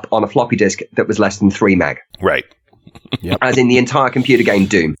served up on a floppy disk that was less than 3 meg. Right. As in the entire computer game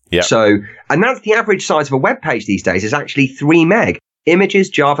Doom. Yep. So, and that's the average size of a web page these days is actually 3 meg. Images,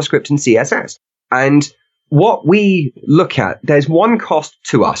 JavaScript, and CSS. And what we look at, there's one cost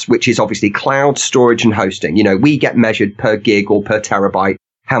to us, which is obviously cloud storage and hosting. You know, we get measured per gig or per terabyte,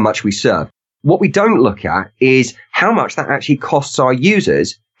 how much we serve. What we don't look at is how much that actually costs our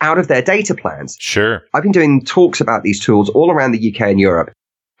users out of their data plans. Sure. I've been doing talks about these tools all around the UK and Europe.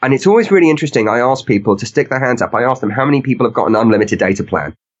 And it's always really interesting. I ask people to stick their hands up. I ask them how many people have got an unlimited data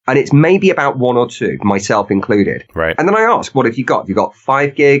plan. And it's maybe about 1 or 2, myself included. Right. And then I ask, what have you got? Have you got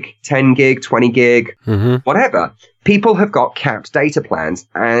 5 gig, 10 gig, 20 gig, whatever? People have got capped data plans.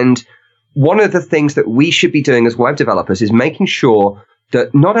 And one of the things that we should be doing as web developers is making sure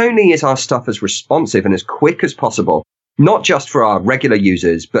that not only is our stuff as responsive and as quick as possible, not just for our regular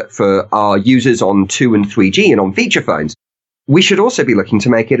users, but for our users on 2 and 3G and on feature phones, we should also be looking to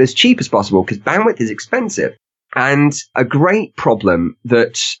make it as cheap as possible because bandwidth is expensive. And a great problem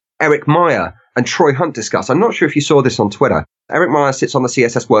that Eric Meyer and Troy Hunt discuss, I'm not sure if you saw this on Twitter. Eric Meyer sits on the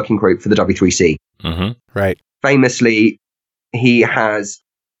CSS working group for the W3C. Right. Famously, he has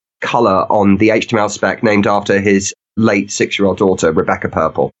color on the HTML spec named after his late 6-year-old daughter, Rebecca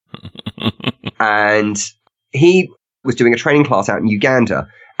Purple. And he was doing a training class out in Uganda,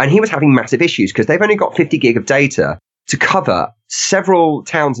 and he was having massive issues because they've only got 50 gig of data to cover several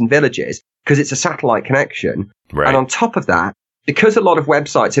towns and villages because it's a satellite connection. Right. And on top of that, because a lot of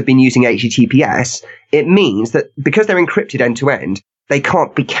websites have been using HTTPS, it means that because they're encrypted end to end, they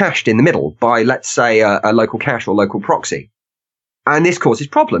can't be cached in the middle by, let's say, a local cache or local proxy. And this causes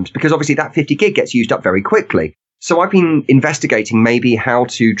problems because obviously that 50 gig gets used up very quickly. So I've been investigating maybe how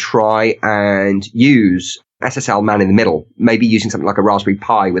to try and use SSL man in the middle, maybe using something like a Raspberry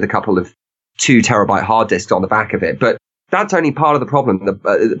Pi with a couple of 2 terabyte hard disks on the back of it. But that's only part of the problem.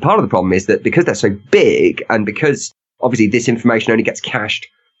 Part of the problem is that because they're so big and because obviously this information only gets cached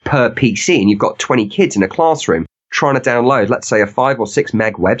per PC and you've got 20 kids in a classroom trying to download, let's say, a 5 or 6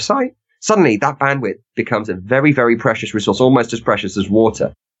 meg website, suddenly that bandwidth becomes a very, very precious resource, almost as precious as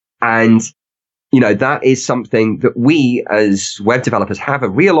water. And, you know, that is something that we as web developers have a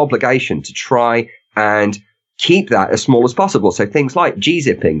real obligation to try and keep that as small as possible. So things like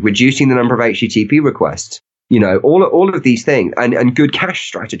gzipping, reducing the number of HTTP requests, you know, all of these things and good cache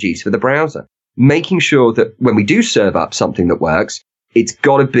strategies for the browser, making sure that when we do serve up something that works, it's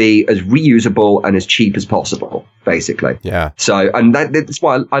got to be as reusable and as cheap as possible, basically. Yeah. So, and that's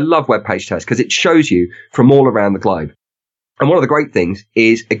why I love web page tests because it shows you from all around the globe. And one of the great things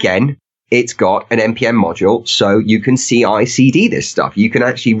is, again, it's got an NPM module, so you can CI/CD this stuff. You can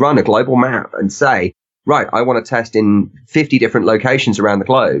actually run a global map and say, right, I want to test in 50 different locations around the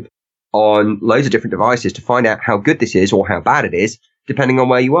globe on loads of different devices to find out how good this is or how bad it is, depending on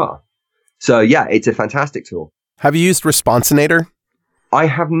where you are. So yeah, it's a fantastic tool. Have you used Responsinator? I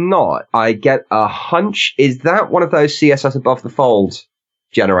have not. I get a hunch. Is that one of those CSS above the fold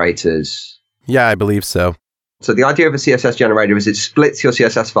generators? Yeah, I believe so. So the idea of a CSS generator is it splits your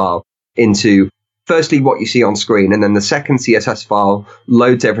CSS file into firstly what you see on screen, and then the second CSS file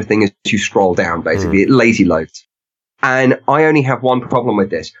loads everything as you scroll down, basically. It lazy loads. And I only have one problem with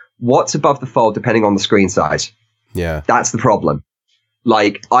this. What's above the fold depending on the screen size? Yeah. That's the problem.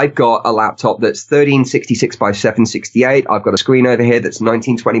 Like, I've got a laptop that's 1366 by 768. I've got a screen over here that's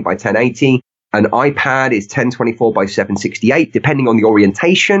 1920 by 1080. An iPad is 1024 by 768, depending on the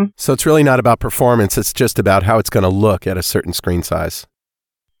orientation. So it's really not about performance. It's just about how it's going to look at a certain screen size.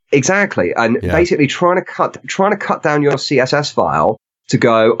 Exactly. And basically trying to cut down your CSS file to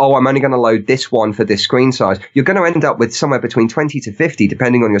go, oh, I'm only going to load this one for this screen size. You're going to end up with somewhere between 20 to 50,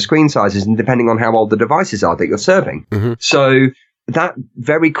 depending on your screen sizes and depending on how old the devices are that you're serving. Mm-hmm. So that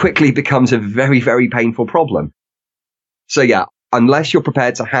very quickly becomes a very, very painful problem. So yeah, unless you're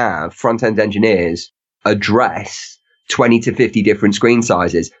prepared to have front-end engineers address 20 to 50 different screen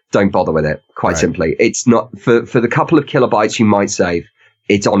sizes, don't bother with it, quite simply. It's not, for the couple of kilobytes you might save,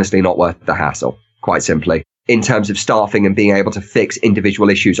 it's honestly not worth the hassle, quite simply, in terms of staffing and being able to fix individual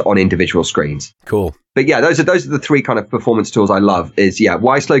issues on individual screens. Cool. But yeah, those are the three kind of performance tools I love is,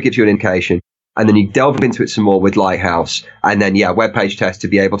 YSlow gives you an indication. And then you delve into it some more with Lighthouse. And then, web page test to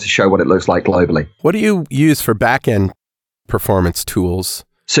be able to show what it looks like globally. What do you use for back-end performance tools?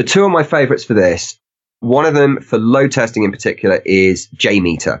 So 2 of my favorites for this. One of them for load testing in particular is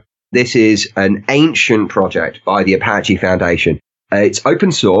JMeter. This is an ancient project by the Apache Foundation. It's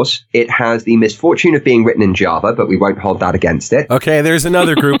open source. It has the misfortune of being written in Java, but we won't hold that against it. Okay, there's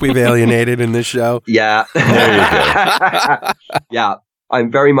another group we've alienated in this show. Yeah. There you go. Yeah. I'm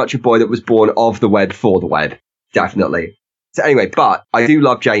very much a boy that was born of the web for the web. Definitely. So anyway, but I do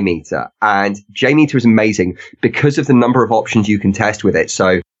love JMeter, and JMeter is amazing because of the number of options you can test with it.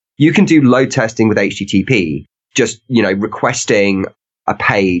 So you can do load testing with HTTP, just, requesting a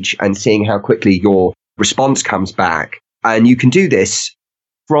page and seeing how quickly your response comes back. And you can do this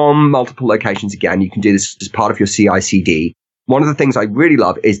from multiple locations again. You can do this as part of your CI/CD. One of the things I really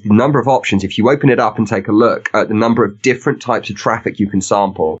love is the number of options. If you open it up and take a look at the number of different types of traffic you can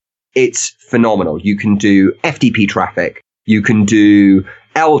sample, it's phenomenal. You can do FTP traffic. You can do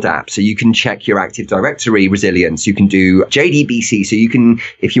LDAP, so you can check your Active Directory resilience. You can do JDBC, so you can,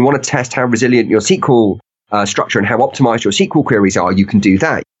 if you want to test how resilient your SQL structure and how optimized your SQL queries are, you can do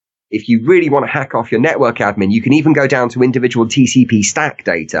that. If you really want to hack off your network admin, you can even go down to individual TCP stack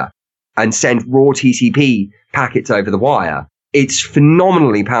data and send raw TCP packets over the wire. It's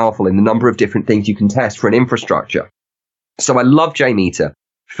phenomenally powerful in the number of different things you can test for an infrastructure. So I love JMeter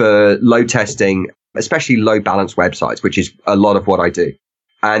for load testing, especially load balance websites, which is a lot of what I do.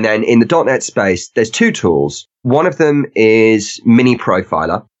 And then in the .NET space, there's two tools. One of them is Mini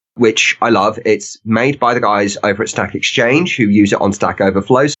Profiler, which I love. It's made by the guys over at Stack Exchange who use it on Stack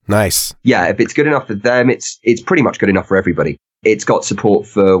Overflows. Nice. Yeah, if it's good enough for them, it's pretty much good enough for everybody. It's got support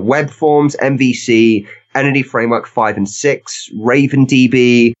for web forms, MVC, Entity Framework 5 and 6,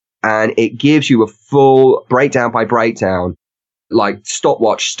 RavenDB, and it gives you a full breakdown by breakdown, like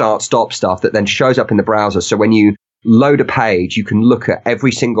stopwatch, start, stop stuff that then shows up in the browser. So when you load a page, you can look at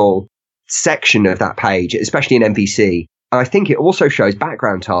every single section of that page, especially in MVC. And I think it also shows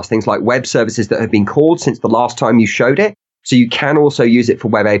background tasks, things like web services that have been called since the last time you showed it. So you can also use it for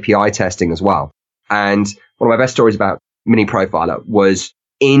web API testing as well. And one of my best stories about Mini Profiler was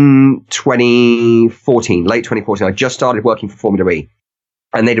in 2014, late 2014. I just started working for Formula E.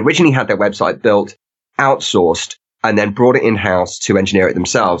 And they'd originally had their website built, outsourced, and then brought it in-house to engineer it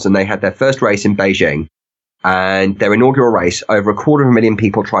themselves. And they had their first race in Beijing. And their inaugural race, over 250,000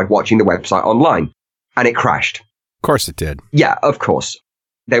 people tried watching the website online. And it crashed. Of course it did. Yeah, of course.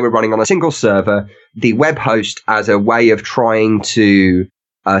 They were running on a single server. The web host, as a way of trying to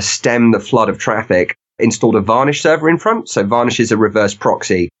stem the flood of traffic, installed a Varnish server in front. So Varnish is a reverse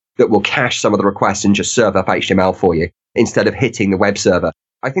proxy that will cache some of the requests and just serve up HTML for you instead of hitting the web server.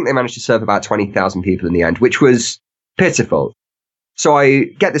 I think they managed to serve about 20,000 people in the end, which was pitiful. So I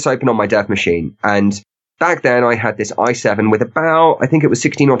get this open on my dev machine, and back then I had this i7 with about, I think it was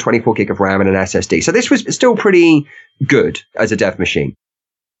 16 or 24 gig of RAM and an SSD. So this was still pretty good as a dev machine.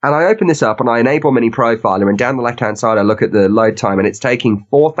 And I open this up and I enable Mini Profiler, and down the left-hand side I look at the load time, and it's taking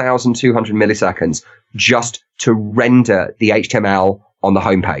 4,200 milliseconds just to render the HTML on the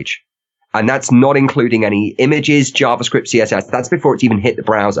homepage. And that's not including any images, JavaScript, CSS. That's before it's even hit the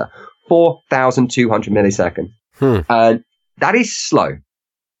browser. 4,200 milliseconds. And that is slow.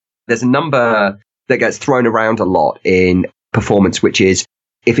 There's a number that gets thrown around a lot in performance, which is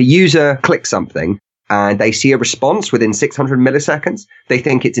if a user clicks something and they see a response within 600 milliseconds, they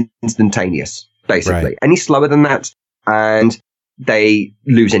think it's instantaneous, basically. Right. Any slower than that, and they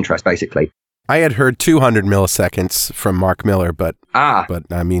lose interest, basically. I had heard 200 milliseconds from Mark Miller, but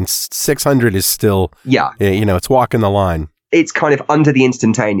I mean, 600 is still, it's walking the line. It's kind of under the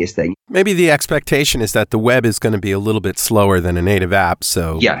instantaneous thing. Maybe the expectation is that the web is going to be a little bit slower than a native app,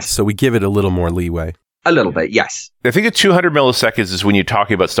 so we give it a little more leeway. A little bit, yes. I think the 200 milliseconds is when you're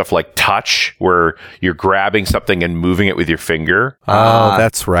talking about stuff like touch, where you're grabbing something and moving it with your finger. Oh,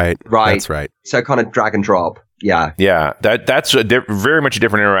 that's right. Right. That's right. So kind of drag and drop. Yeah. Yeah. That's very much a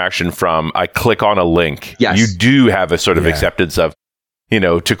different interaction from I click on a link. Yes. You do have a sort of acceptance of,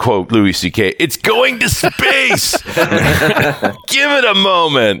 to quote Louis C.K., it's going to space. Give it a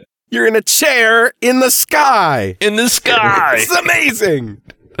moment. You're in a chair in the sky. In the sky. It's amazing.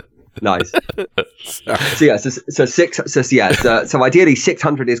 Nice. So ideally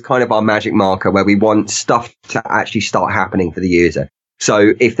 600 is kind of our magic marker where we want stuff to actually start happening for the user.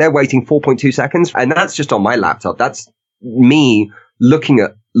 So if they're waiting 4.2 seconds, and that's just on my laptop, that's me looking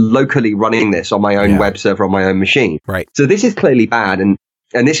at locally running this on my own web server on my own machine. Right. So this is clearly bad. And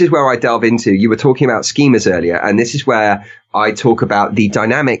this is where I delve into, you were talking about schemas earlier, and this is where I talk about the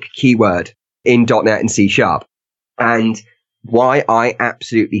dynamic keyword in .NET and C#, and why I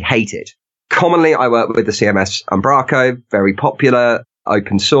absolutely hate it. Commonly, I work with the CMS Umbraco, very popular,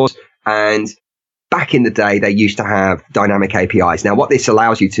 open source, and back in the day, they used to have dynamic APIs. Now, what this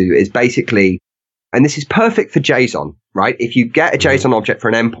allows you to is basically And this is perfect for JSON, right? If you get a JSON object for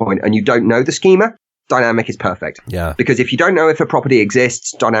an endpoint and you don't know the schema, dynamic is perfect. Yeah. Because if you don't know if a property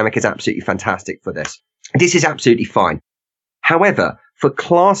exists, dynamic is absolutely fantastic for this. This is absolutely fine. However, for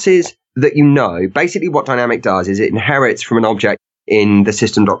classes that you know, basically what dynamic does is it inherits from an object in the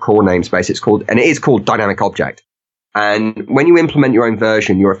system.core namespace. It is called dynamic object. And when you implement your own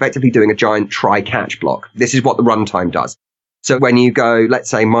version, you're effectively doing a giant try-catch block. This is what the runtime does. So when you go, let's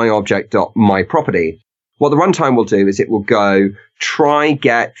say myObject.myProperty, what the runtime will do is it will go try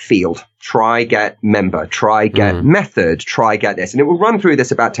get field, try get member, try get method, try get this. And it will run through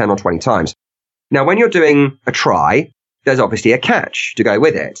this about 10 or 20 times. Now, when you're doing a try, there's obviously a catch to go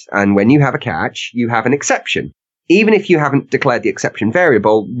with it. And when you have a catch, you have an exception. Even if you haven't declared the exception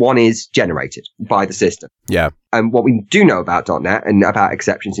variable, one is generated by the system. Yeah. And what we do know about .NET and about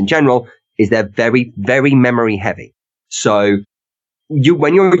exceptions in general is they're very, very memory heavy. So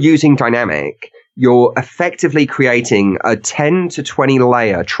when you're using dynamic, you're effectively creating a 10 to 20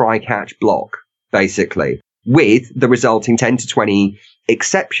 layer try-catch block, basically, with the resulting 10 to 20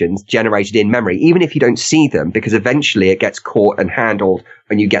 exceptions generated in memory, even if you don't see them, because eventually it gets caught and handled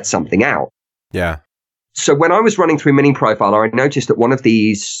and you get something out. Yeah. So when I was running through Mini Profiler, I noticed that one of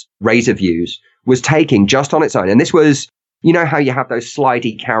these Razor views was taking just on its own. And this was, you know how you have those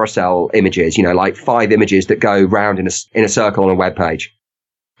slidey carousel images, like 5 images that go round in a circle on a web page.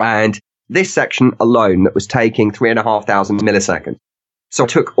 And this section alone that was taking 3,500 milliseconds. So I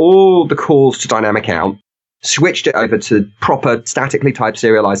took all the calls to dynamic out, switched it over to proper statically typed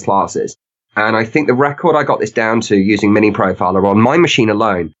serialized classes. And I think the record I got this down to using Mini Profiler on my machine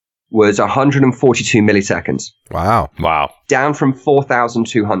alone was 142 milliseconds. Wow. Down from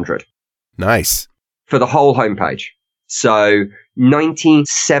 4,200. Nice. For the whole homepage. So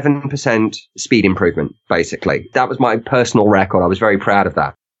 97% speed improvement, basically. That was my personal record. I was very proud of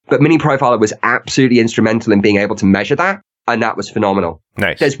that. But Mini Profiler was absolutely instrumental in being able to measure that. And that was phenomenal.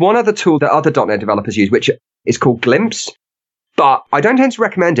 Nice. There's one other tool that other .NET developers use, which is called Glimpse. But I don't tend to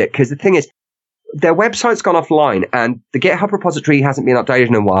recommend it because the thing is, their website's gone offline and the GitHub repository hasn't been updated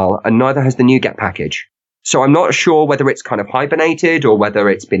in a while, and neither has the NuGet package. So I'm not sure whether it's kind of hibernated or whether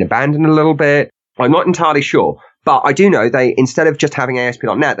it's been abandoned a little bit. I'm not entirely sure. But I do know they, instead of just having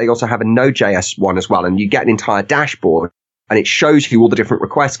ASP.NET, they also have a Node.js one as well. And you get an entire dashboard and it shows you all the different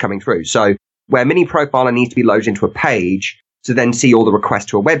requests coming through. So where Mini Profiler needs to be loaded into a page to then see all the requests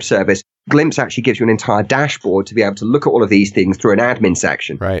to a web service, Glimpse actually gives you an entire dashboard to be able to look at all of these things through an admin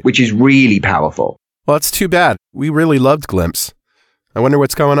section, right, which is really powerful. Well, it's too bad. We really loved Glimpse. I wonder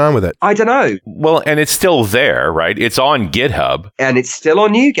what's going on with it. I don't know. Well, and it's still there, right? It's on GitHub. And it's still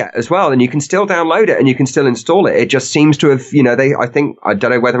on NuGet as well. And you can still download it and you can still install it. It just seems to have, I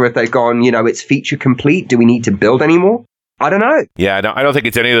don't know whether if they've gone, it's feature complete. Do we need to build anymore? I don't know. Yeah, I don't think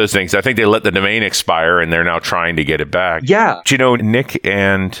it's any of those things. I think they let the domain expire and they're now trying to get it back. Yeah. But Nick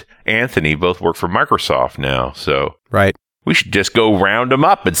and Anthony both work for Microsoft now. So right. We should just go round them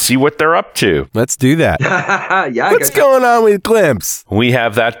up and see what they're up to. Let's do that. Yeah. What's going on with Glimpse? We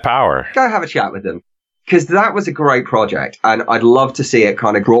have that power. Go have a chat with them. Because that was a great project. And I'd love to see it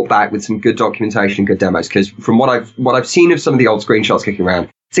kind of brought back with some good documentation, good demos. Because from what I've seen of some of the old screenshots kicking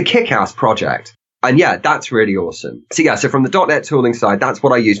around, it's a kick-ass project. And yeah, that's really awesome. So from the .NET tooling side, that's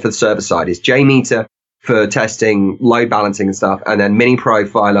what I use for the server side is JMeter for testing, load balancing and stuff, and then Mini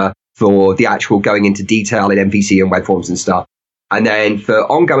Profiler for the actual going into detail in MVC and web forms and stuff. And then for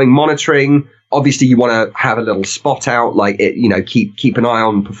ongoing monitoring, obviously you want to have a little spot out, like it, keep an eye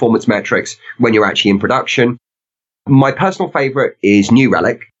on performance metrics when you're actually in production. My personal favorite is New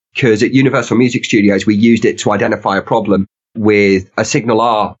Relic, because at Universal Music Studios, we used it to identify a problem with a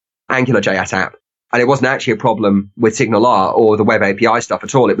SignalR AngularJS app. And it wasn't actually a problem with SignalR or the web API stuff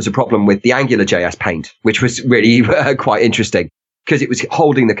at all. It was a problem with the AngularJS paint, which was really quite interesting because it was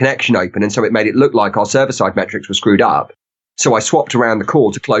holding the connection open. And so it made it look like our server-side metrics were screwed up. So I swapped around the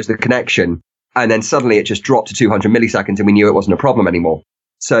call to close the connection. And then suddenly it just dropped to 200 milliseconds and we knew it wasn't a problem anymore.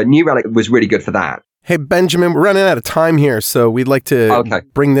 So New Relic was really good for that. Hey, Benjamin, we're running out of time here. So we'd like to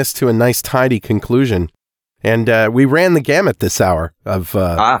bring this to a nice, tidy conclusion. And we ran the gamut this hour of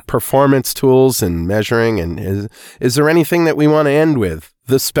performance tools and measuring. And is there anything that we want to end with?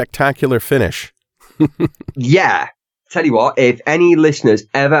 The spectacular finish. Yeah. Tell you what, if any listeners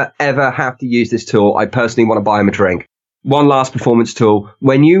ever have to use this tool, I personally want to buy them a drink. One last performance tool.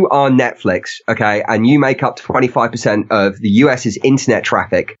 When you are Netflix, okay, and you make up 25% of the US's internet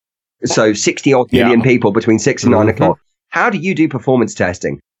traffic, so 60 odd million people between 6 and 9 o'clock, how do you do performance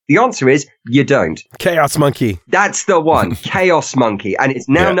testing? The answer is you don't. Chaos Monkey. That's the one, Chaos Monkey, and it's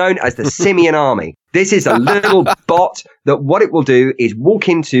now known as the Simian Army. This is a little bot that what it will do is walk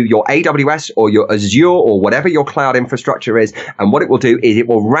into your AWS or your Azure or whatever your cloud infrastructure is, and what it will do is it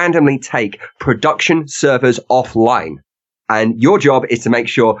will randomly take production servers offline. And your job is to make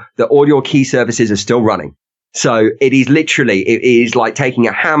sure that all your key services are still running. So it is like taking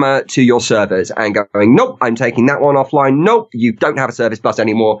a hammer to your servers and going, nope, I'm taking that one offline. Nope, you don't have a service bus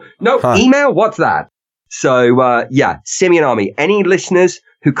anymore. Nope, email, what's that? So, Simian Army. Any listeners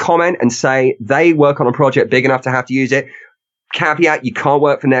who comment and say they work on a project big enough to have to use it, caveat, you can't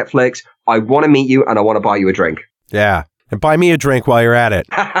work for Netflix. I want to meet you and I want to buy you a drink. Yeah. And buy me a drink while you're at it.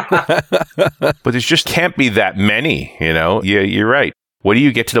 But there just can't be that many, you know? Yeah, you're right. What do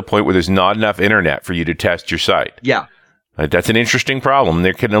you get to the point where there's not enough internet for you to test your site? Yeah. That's an interesting problem.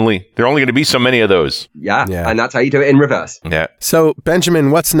 There are only going to be so many of those. Yeah. And that's how you do it in reverse. Yeah. So,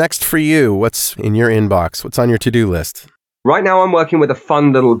 Benjamin, what's next for you? What's in your inbox? What's on your to-do list? Right now, I'm working with a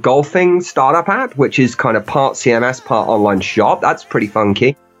fun little golfing startup app, which is kind of part CMS, part online shop. That's pretty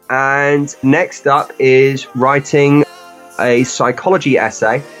funky. And next up is writing a psychology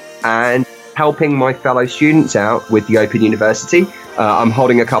essay and helping my fellow students out with the Open University. I'm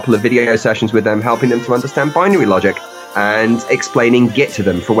holding a couple of video sessions with them, helping them to understand binary logic and explaining Git to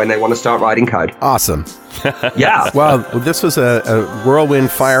them for when they want to start writing code. Awesome. Yeah. Well, this was a whirlwind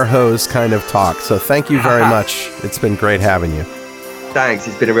fire hose kind of talk. So thank you very much. It's been great having you. Thanks.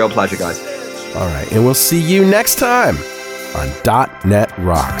 It's been a real pleasure, guys. All right. And we'll see you next time on .NET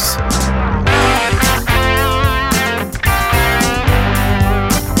Rocks.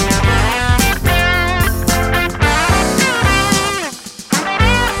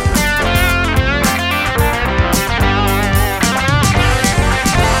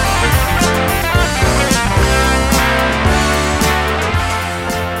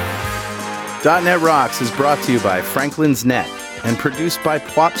 .NET Rocks is brought to you by Franklin's Net and produced by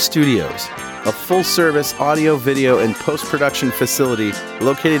Pwop Studios, a full-service audio, video, and post-production facility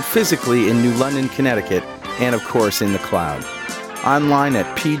located physically in New London, Connecticut, and of course in the cloud. Online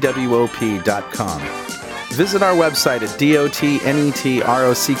at pwop.com. Visit our website at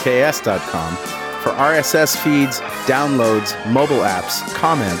dotnetrocks.com for RSS feeds, downloads, mobile apps,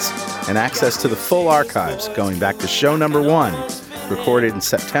 comments, and access to the full archives going back to show number 1, recorded in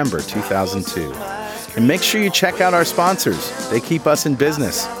September 2002. And make sure you check out our sponsors. They keep us in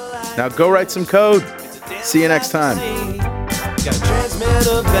business. Now go write some code. See you next time. Got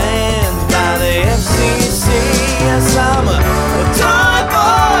transmitter banned by the FCC. Yes, I'm